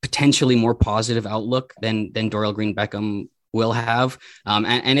 a potentially more positive outlook than Dorial Green-Beckham will have.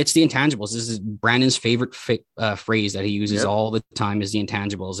 And it's the intangibles. This is Brandon's favorite phrase that he uses all the time, is the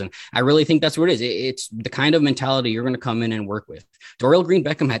intangibles. And I really think that's what it is. It's the kind of mentality you're going to come in and work with. Dorial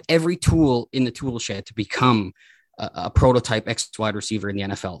Green-Beckham had every tool in the tool shed to become a prototype X wide receiver in the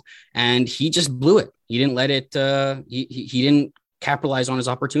NFL. And he just blew it. He didn't let it, he didn't capitalize on his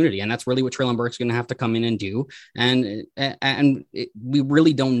opportunity. And that's really what Treylon Burks is going to have to come in and do. And we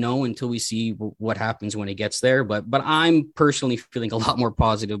really don't know until we see what happens when he gets there. But I'm personally feeling a lot more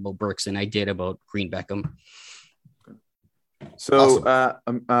positive about Burks than I did about Green-Beckham. So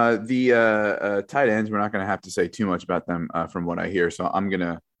the tight ends, we're not going to have to say too much about them from what I hear. So I'm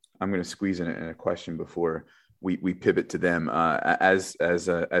gonna squeeze in a question before we pivot to them. As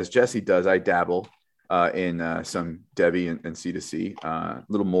Jesse does, I dabble in some Devy and C2C, a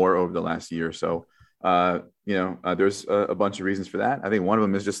little more over the last year or so. There's a bunch of reasons for that. I think one of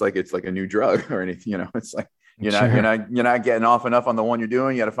them is just like, it's like a new drug or anything, it's like, you're not getting off enough on the one you're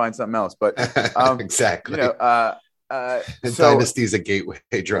doing. You got to find something else. But exactly. So, Dynasty is a gateway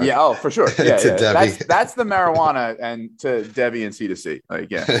drug. Yeah. Oh, for sure. Yeah. Devy. That's the marijuana and to Devy and C2C.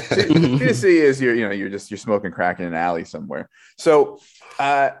 Like, yeah. C2C is you're smoking crack in an alley somewhere. So,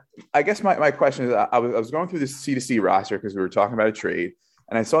 I guess my question is, I was going through this C2C roster because we were talking about a trade,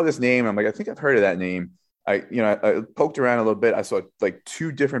 and I saw this name. And I'm like, I think I've heard of that name. I poked around a little bit. I saw like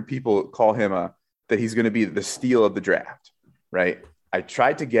two different people call him that he's going to be the steal of the draft. Right. I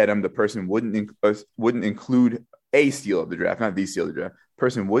tried to get him. The person wouldn't include a steal of the draft, not the steal of the draft.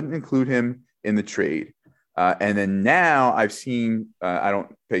 Person wouldn't include him in the trade. And then now I've seen, I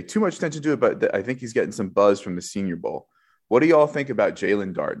don't pay too much attention to it, but I think he's getting some buzz from the Senior Bowl. What do y'all think about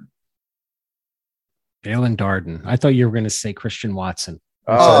Jaelon Darden? Jaelon Darden. I thought you were going to say Christian Watson.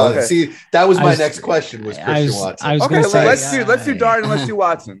 Oh, okay. See, that was my next question. Was Christian Watson? I was going to say, let's do Darden. Let's do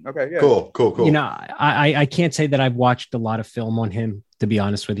Watson. Okay, yeah. Cool. I can't say that I've watched a lot of film on him, to be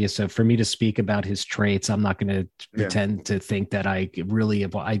honest with you. So for me to speak about his traits, I'm not going to pretend to think that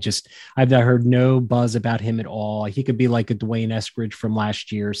I've not heard no buzz about him at all. He could be like a Dwayne Eskridge from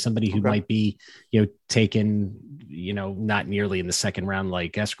last year, somebody who might be, taken, not nearly in the second round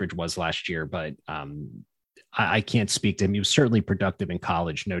like Eskridge was last year, but I can't speak to him. He was certainly productive in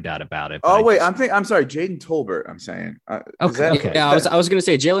college, no doubt about it. Oh wait, I'm sorry, Jaden Tolbert. I'm saying. Okay. Yeah, I was going to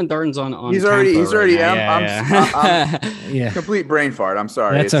say Jaelon Darden's on. He's already. Right I'm complete brain fart. I'm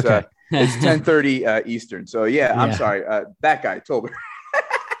sorry. That's okay. It's 10:30 Eastern. So I'm sorry. That guy Tolbert.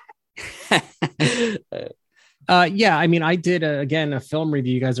 I did a film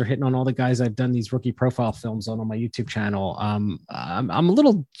review. You guys are hitting on all the guys I've done these rookie profile films on my YouTube channel. I'm a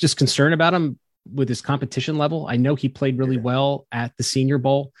little just concerned about him with his competition level. I know he played really well at the Senior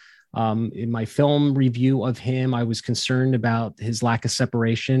Bowl. In my film review of him, I was concerned about his lack of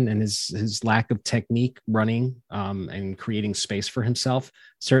separation and his lack of technique running and creating space for himself.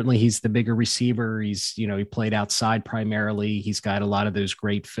 Certainly he's the bigger receiver. He's, he played outside primarily. He's got a lot of those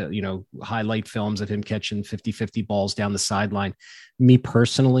great, highlight films of him catching 50-50 balls down the sideline. Me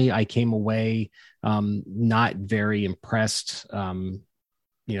personally, I came away not very impressed.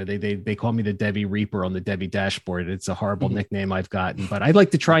 They call me the Devy Reaper on the Devy dashboard. It's a horrible nickname I've gotten, but I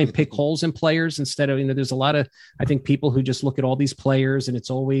like to try and pick holes in players instead of, there's a lot of, I think, people who just look at all these players and it's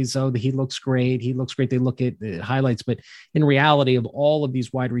always, he looks great. They look at the highlights, but in reality of all of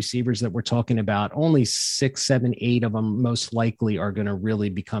these wide receivers that we're talking about, only 6, 7, 8 of them most likely are going to really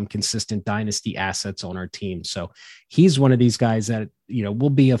become consistent dynasty assets on our team. So he's one of these guys that, will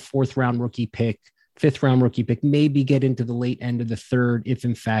be a 4th round rookie pick, 5th round rookie pick, maybe get into the late end of the 3rd if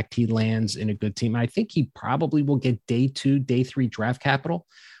in fact he lands in a good team. I think he probably will get day 2, day 3 draft capital.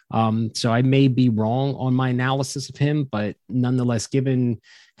 So I may be wrong on my analysis of him, but nonetheless,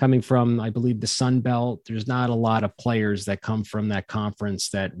 coming from, I believe, the Sun Belt, there's not a lot of players that come from that conference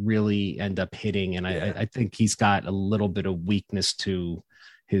that really end up hitting. And I think he's got a little bit of weakness to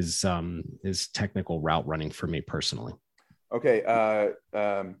his technical route running for me personally. Okay.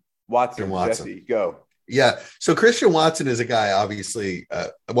 Watson. Jesse, go. Yeah. So Christian Watson is a guy, obviously, I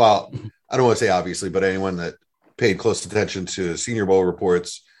don't want to say obviously, but anyone that paid close attention to Senior Bowl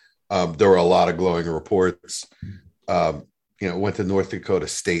reports, there were a lot of glowing reports. Went to North Dakota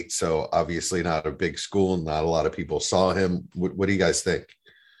State, so obviously not a big school. Not a lot of people saw him. What do you guys think?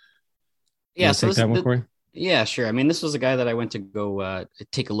 Yeah. So take that one, Corey? Yeah, sure. I mean, this was a guy that I went to go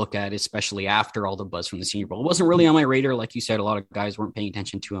take a look at, especially after all the buzz from the Senior Bowl. It wasn't really on my radar. Like you said, a lot of guys weren't paying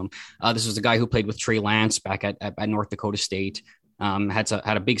attention to him. This was a guy who played with Trey Lance back at North Dakota State. Had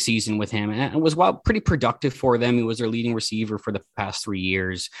a big season with him and was pretty productive for them. He was their leading receiver for the past 3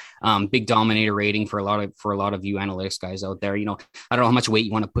 years. Big dominator rating for a lot of you analytics guys out there. You know, I don't know how much weight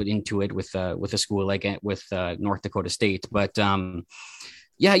you want to put into it with a school like North Dakota State, but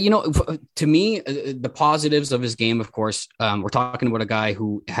yeah, you know, to me, the positives of his game, of course, we're talking about a guy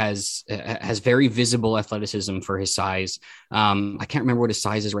who has very visible athleticism for his size. I can't remember what his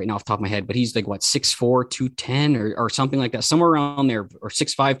size is right now off the top of my head, but he's like, 6'4", 210 or something like that, somewhere around there, or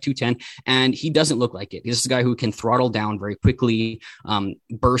 6'5", 210. And he doesn't look like it. He's a guy who can throttle down very quickly,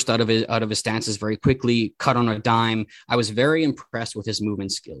 burst out of his stances very quickly, cut on a dime. I was very impressed with his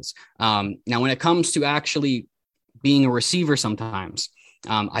movement skills. Now, when it comes to actually being a receiver sometimes,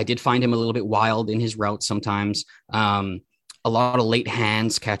 I did find him a little bit wild in his routes sometimes. A lot of late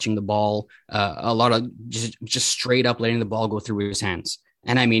hands catching the ball, a lot of just straight up letting the ball go through his hands.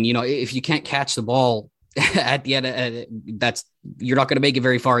 And I mean, you know, if you can't catch the ball at the end, you're not going to make it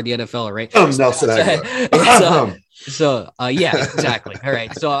very far at the NFL, right? Yeah, exactly. All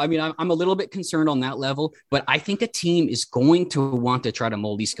right. So, I mean, I'm a little bit concerned on that level, but I think a team is going to want to try to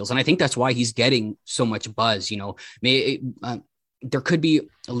mold these skills. And I think that's why he's getting so much buzz, you know. There could be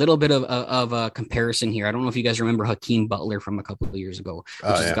a little bit of a comparison here. I don't know if you guys remember Hakeem Butler from a couple of years ago,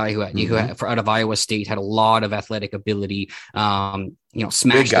 which is a guy who out of Iowa State had a lot of athletic ability. You know,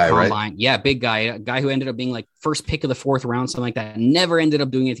 smashed the combine. Right? Yeah, big guy, a guy who ended up being like first pick of the 4th round, something like that. Never ended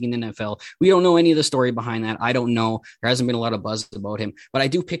up doing anything in the NFL. We don't know any of the story behind that. I don't know. There hasn't been a lot of buzz about him, but I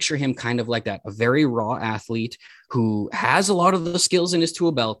do picture him kind of like that, a very raw athlete who has a lot of the skills in his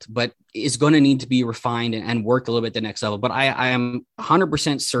tool belt, but is going to need to be refined and work a little bit the next level. But I am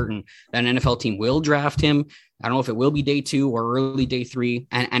 100% certain that an NFL team will draft him. I don't know if it will be day 2 or early day 3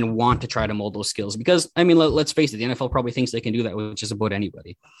 and want to try to mold those skills because, I mean, let's face it, the NFL probably thinks they can do that with just about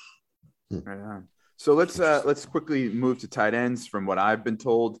anybody. Right on. So let's quickly move to tight ends. From what I've been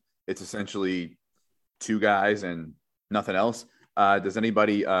told, it's essentially 2 guys and nothing else. Does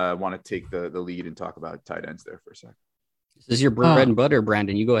anybody want to take the lead and talk about tight ends there for a second? This is your bread and butter,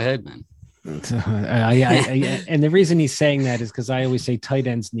 Brandon. You go ahead, man. And the reason he's saying that is because I always say tight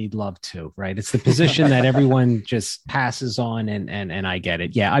ends need love too, right? It's the position that everyone just passes on, and I get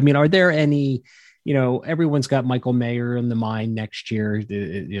it. Yeah, I mean, are there any? You know, everyone's got Michael Mayer in the mind next year,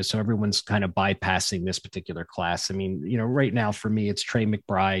 so everyone's kind of bypassing this particular class. I mean, you know, right now for me, it's Trey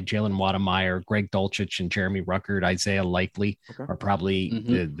McBride, Jalen Wademeyer, Greg Dulcich, and Jeremy Ruckert. Isaiah Likely are probably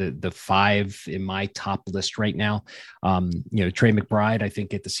the 5 in my top list right now. You know, Trey McBride, I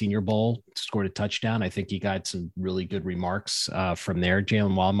think at the Senior Bowl scored a touchdown. I think he got some really good remarks from there.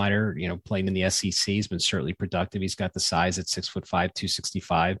 Jalen Wademeyer, you know, playing in the SEC, has been certainly productive. He's got the size at 6'5",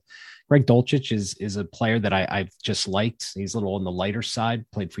 265. Greg Dulcich is a player that I've just liked. He's a little on the lighter side,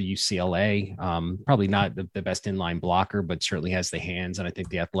 played for UCLA. Probably not the best inline blocker, but certainly has the hands. And I think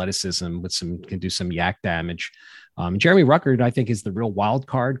the athleticism can do some yak damage. Jeremy Ruckert, I think, is the real wild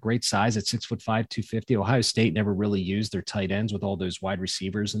card. Great size at 6'5", 250. Ohio State never really used their tight ends with all those wide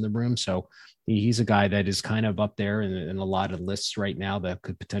receivers in the room. So he's a guy that is kind of up there in a lot of lists right now that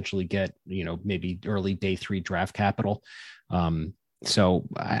could potentially get, you know, maybe early day 3 draft capital. So,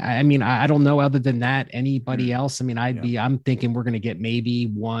 I mean, I don't know other than that, anybody else. I mean, I'm thinking we're going to get maybe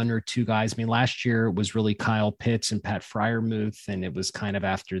 1 or 2 guys. I mean, last year it was really Kyle Pitts and Pat Freiermuth. And it was kind of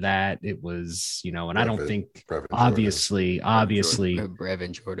after that, it was, you know, and I don't think obviously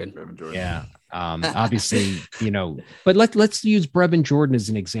Brevin Jordan. Yeah. Obviously, you know, but let's use Brevin Jordan as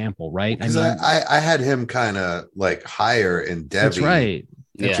an example, right? Because I had him kind of like higher in Devy. That's right.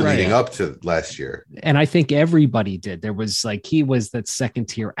 Leading up to last year. And I think everybody did. There was like, he was that second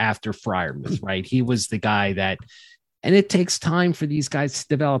tier after Freiermuth, right? He was the guy that, and it takes time for these guys to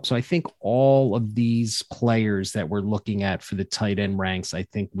develop. So I think all of these players that we're looking at for the tight end ranks, I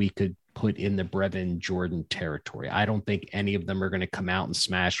think we could put in the Brevin Jordan territory. I don't think any of them are going to come out and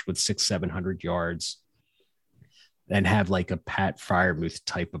smash with 600-700 yards and have like a Pat Freiermuth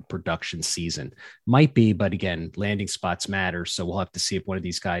type of production season. Might be, but again, landing spots matter. So we'll have to see if one of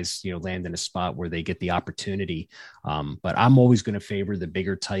these guys, you know, land in a spot where they get the opportunity. But I'm always going to favor the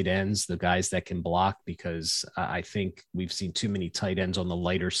bigger tight ends, the guys that can block, because I think we've seen too many tight ends on the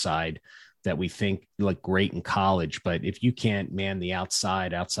lighter side that we think look great in college. But if you can't man the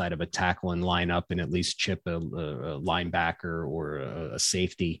outside of a tackle and line up and at least chip a linebacker or a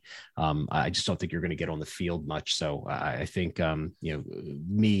safety, I just don't think you're going to get on the field much. So I think, you know,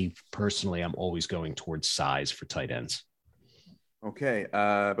 me personally, I'm always going towards size for tight ends. Okay.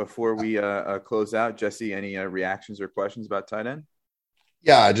 Before we close out, Jesse, any reactions or questions about tight end?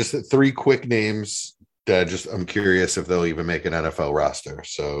 Yeah, just 3 quick names that I'm curious if they'll even make an NFL roster.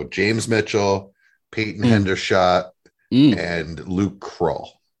 So James Mitchell, Peyton Hendershot, and Luke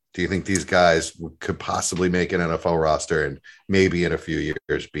Kroll. Do you think these guys could possibly make an NFL roster and maybe in a few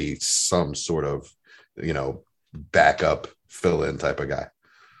years be some sort of, backup fill-in type of guy?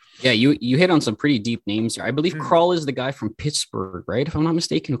 Yeah, you hit on some pretty deep names here. I believe Kroll is the guy from Pittsburgh, right? If I'm not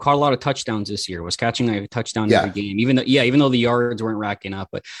mistaken, who caught a lot of touchdowns this year, was catching a touchdown every game, even though the yards weren't racking up.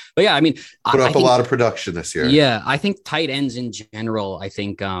 But yeah, I mean, put up a lot of production this year. Yeah, I think tight ends in general, I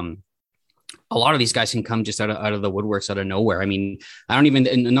think a lot of these guys can come just out of the woodworks, out of nowhere. I mean, not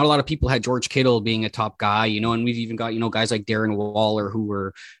a lot of people had George Kittle being a top guy, and we've even got, guys like Darren Waller who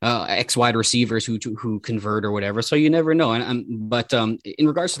were ex wide receivers who convert or whatever. So you never know. But in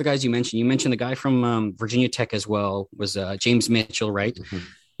regards to the guys you mentioned the guy from Virginia Tech as well was James Mitchell, right? Mm-hmm.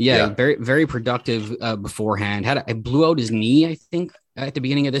 Yeah, very, very productive beforehand. I blew out his knee, I think, at the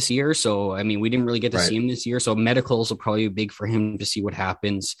beginning of this year. So, I mean, we didn't really get to see him this year. So medicals will probably be big for him to see what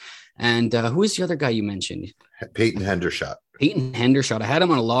happens. And who is the other guy you mentioned? Peyton Hendershot. I had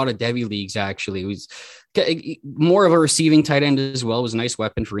him on a lot of Devy leagues, actually. He was more of a receiving tight end as well. It was a nice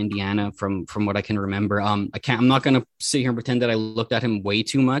weapon for Indiana from what I can remember. I'm not going to sit here and pretend that I looked at him way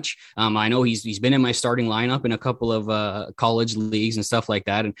too much. I know he's been in my starting lineup in a couple of college leagues and stuff like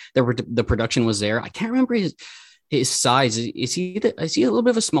that. And the production was there. I can't remember his size. Is he a little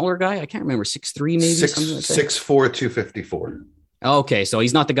bit of a smaller guy? I can't remember. 6'3", maybe 6'4", 254. Okay, so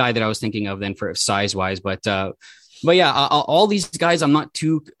he's not the guy that I was thinking of then for size wise, but yeah, all these guys I'm not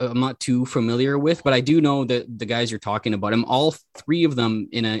too familiar with, but I do know that the guys you're talking about, all 3 of them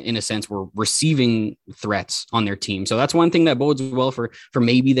in a sense were receiving threats on their team. So that's one thing that bodes well for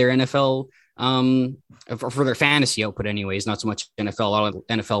maybe their NFL for their fantasy output, anyways. Not so much NFL. A lot of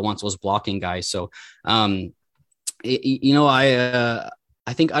NFL wants those blocking guys. So I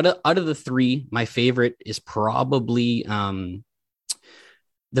think out of the 3, my favorite is probably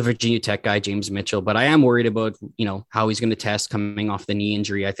the Virginia Tech guy, James Mitchell, but I am worried about, how he's going to test coming off the knee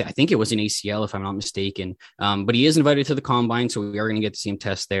injury. I think it was an ACL, if I'm not mistaken. But he is invited to the combine, so we are going to get to see him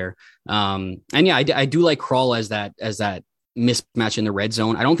test there. And yeah, I do like Kroll as that mismatch in the red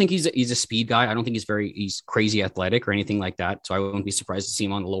zone. I don't think he's a speed guy. I don't think he's crazy athletic or anything like that. So I wouldn't be surprised to see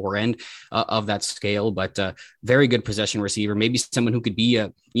him on the lower end of that scale, but very good possession receiver, maybe someone who could be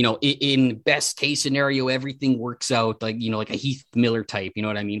in best case scenario, everything works out like a Heath Miller type, you know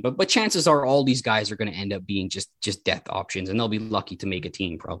what I mean? But chances are all these guys are going to end up being just death options, and they'll be lucky to make a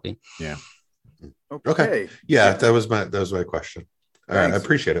team probably. Yeah. Okay. Yeah. That was my question. All right, I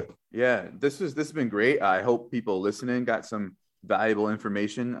appreciate it. Yeah, this has been great. I hope people listening got some valuable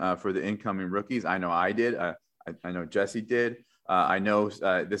information for the incoming rookies. I know I did. I know Jesse did. I know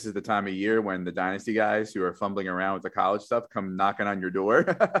this is the time of year when the dynasty guys who are fumbling around with the college stuff come knocking on your door.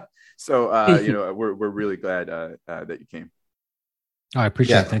 So we're really glad that you came. I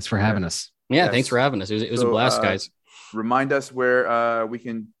appreciate it. Thanks for having us. Yeah, thanks for having us. It was a blast, guys. Remind us where we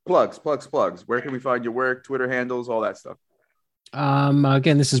can plugs. Where can we find your work, Twitter handles, all that stuff?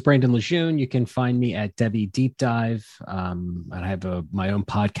 Again, this is Brandon Lejeune. You can find me at Devy Deep Dive. I have my own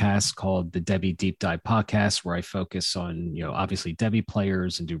podcast called the Devy Deep Dive Podcast, where I focus on, obviously Devy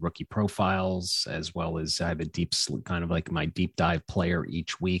players and do rookie profiles, as well as I have a kind of like my deep dive player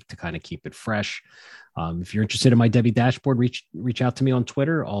each week to kind of keep it fresh. If you're interested in my Devy dashboard, reach out to me on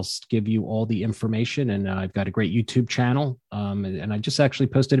Twitter. I'll give you all the information, and I've got a great YouTube channel. And I just actually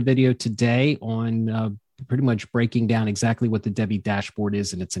posted a video today on pretty much breaking down exactly what the Devy dashboard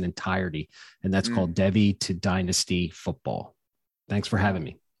is in its entirety. And that's called Devy to Dynasty Football. Thanks for having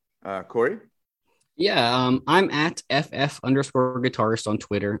me. Corey? Yeah, I'm at FF_guitarist on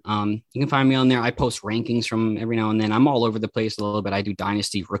Twitter. You can find me on there. I post rankings from every now and then. I'm all over the place a little bit. I do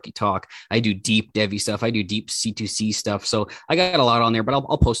Dynasty Rookie Talk. I do deep Devy stuff. I do deep C2C stuff. So I got a lot on there, but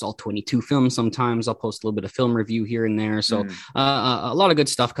I'll post all 22 films sometimes. I'll post a little bit of film review here and there. So a lot of good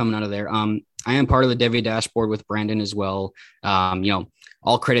stuff coming out of there. I am part of the Devy dashboard with Brandon as well.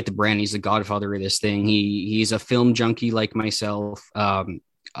 All credit to Brandon. He's the godfather of this thing. He's a film junkie like myself.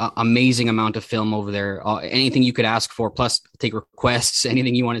 Amazing amount of film over there. Anything you could ask for, plus take requests,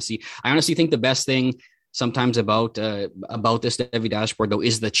 anything you want to see. I honestly think the best thing sometimes about this Devy dashboard though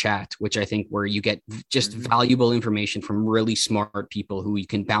is the chat, which I think where you get just valuable information from really smart people who you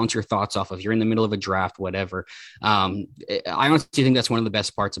can bounce your thoughts off of. You're in the middle of a draft, whatever. I honestly think that's one of the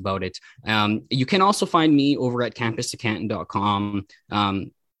best parts about it. You can also find me over at campus2canton.com.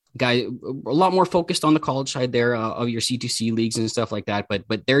 Guy, a lot more focused on the college side there of your C2C leagues and stuff like that.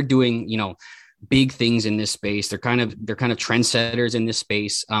 But they're doing, big things in this space. They're kind of trendsetters in this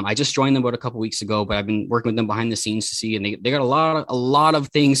space. I just joined them about a couple weeks ago, but I've been working with them behind the scenes to see, and they got a lot of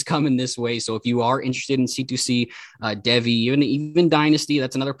things coming this way. So if you are interested in C2C, Devi, even Dynasty,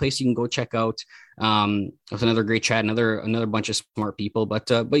 that's another place you can go check out. With another great chat, another bunch of smart people. But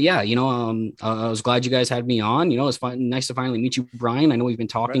yeah, I was glad you guys had me on. It's nice to finally meet you, Brian. I know we've been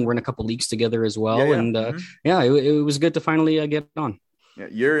talking. Right. We're in a couple leagues together as well, and it was good to finally get on.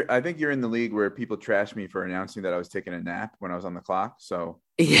 Yeah, I think you're in the league where people trash me for announcing that I was taking a nap when I was on the clock. So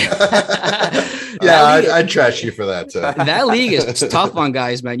yeah, I'd trash you for that too. That league is tough on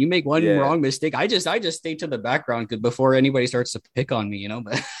guys, man. You make one wrong mistake. I just stay to the background before anybody starts to pick on me,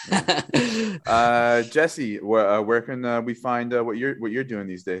 But Jesse, where can we find what you're doing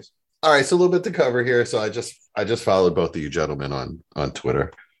these days? All right, so a little bit to cover here. So I just followed both of you gentlemen on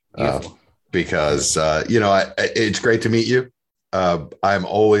Twitter because it's great to meet you. I'm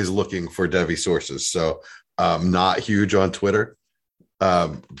always looking for Devi sources, so I'm not huge on Twitter.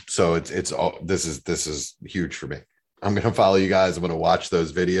 So it's all this is huge for me. I'm gonna follow you guys. I'm gonna watch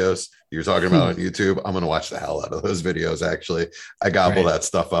those videos you're talking about on YouTube. I'm gonna watch the hell out of those videos. Actually, I gobble that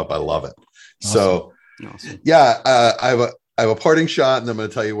stuff up. I love it. Awesome. So, yeah, I have a parting shot, and I'm gonna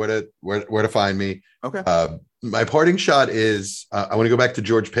tell you where to find me. Okay. My parting shot is I want to go back to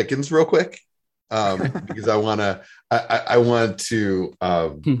George Pickens real quick. Because I want to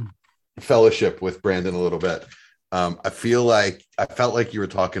fellowship with Brandon a little bit. I felt like you were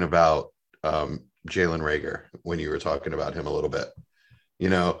talking about Jalen Reagor when you were talking about him a little bit.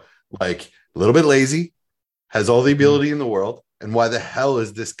 Like a little bit lazy, has all the ability in the world, and why the hell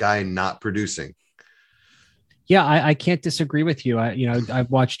is this guy not producing? Yeah, I can't disagree with you. I've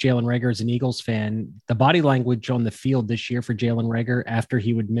watched Jalen Reagor as an Eagles fan. The body language on the field this year for Jalen Reagor after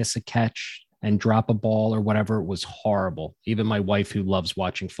he would miss a catch and drop a ball or whatever was horrible. Even my wife, who loves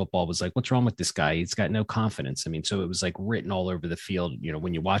watching football, was like, what's wrong with this guy? He's got no confidence. So it was like written all over the field,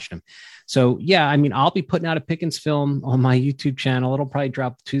 when you watched him. So yeah, I'll be putting out a Pickens film on my YouTube channel. It'll probably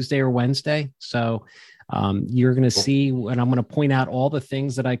drop Tuesday or Wednesday. So you're going to see, and I'm going to point out all the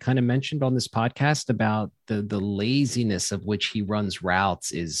things that I kind of mentioned on this podcast about the laziness of which he runs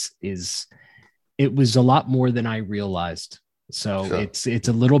routes it was a lot more than I realized. So sure. It's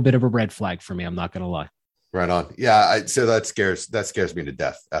a little bit of a red flag for me. I'm not going to lie. Right on. Yeah. So that scares me to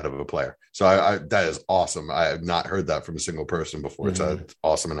death out of a player. So that is awesome. I have not heard that from a single person before. Mm-hmm. It's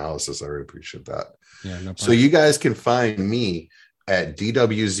awesome analysis. I really appreciate that. Yeah. No problem. So you guys can find me at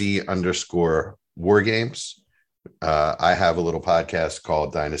DWZ_War Games. I have a little podcast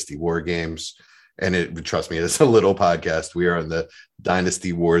called Dynasty War Games. And trust me, it's a little podcast. We are on the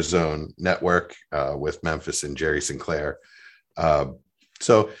Dynasty War Zone network with Memphis and Jerry Sinclair.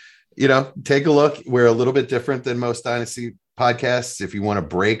 So, take a look. We're a little bit different than most Dynasty podcasts. If you want to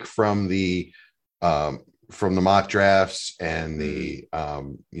break from the mock drafts and the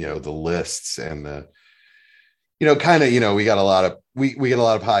lists and the, we got a lot of, we get a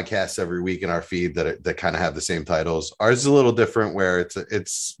lot of podcasts every week in our feed that kind of have the same titles. Ours is a little different where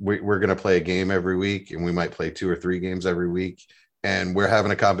we're going to play a game every week, and we might play 2 or 3 games every week. And we're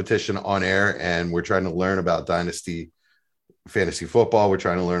having a competition on air, and we're trying to learn about Dynasty fantasy football. We're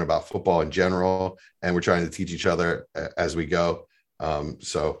trying to learn about football in general, and we're trying to teach each other as we go.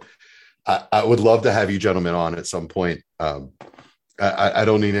 So I would love to have you gentlemen on at some point. I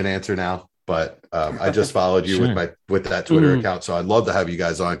don't need an answer now, but I just followed you sure. with that Twitter account. So I'd love to have you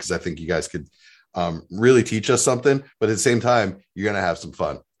guys on, because I think you guys could really teach us something, but at the same time, you're going to have some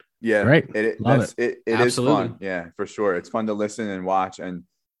fun. Yeah. Right. It is fun. Yeah, for sure. It's fun to listen and watch. And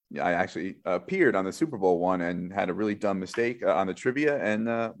I actually appeared on the Super Bowl one and had a really dumb mistake on the trivia and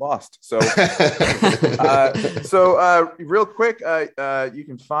lost. So, real quick, you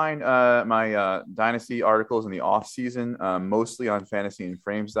can find my Dynasty articles in the off season, mostly on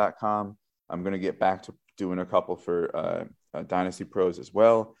fantasyandframes.com. I'm going to get back to doing a couple for Dynasty Pros as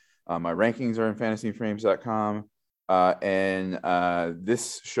well. My rankings are in fantasyandframes.com. And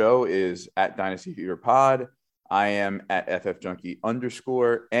this show is at Dynasty Fever Pod. I am at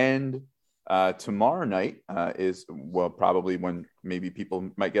FFJunkie_. And tomorrow night is, probably when maybe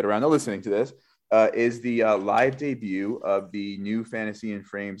people might get around to listening to this, is the live debut of the new Fantasy and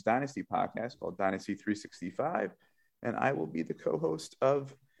Frames Dynasty podcast called Dynasty 365. And I will be the co-host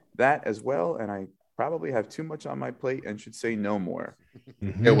of that as well. And I probably have too much on my plate and should say no more.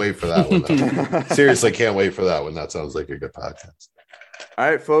 Can't wait for that one. Seriously, can't wait for that one. That sounds like a good podcast. All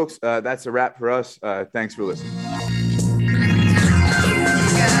right, folks, that's a wrap for us. Thanks for listening.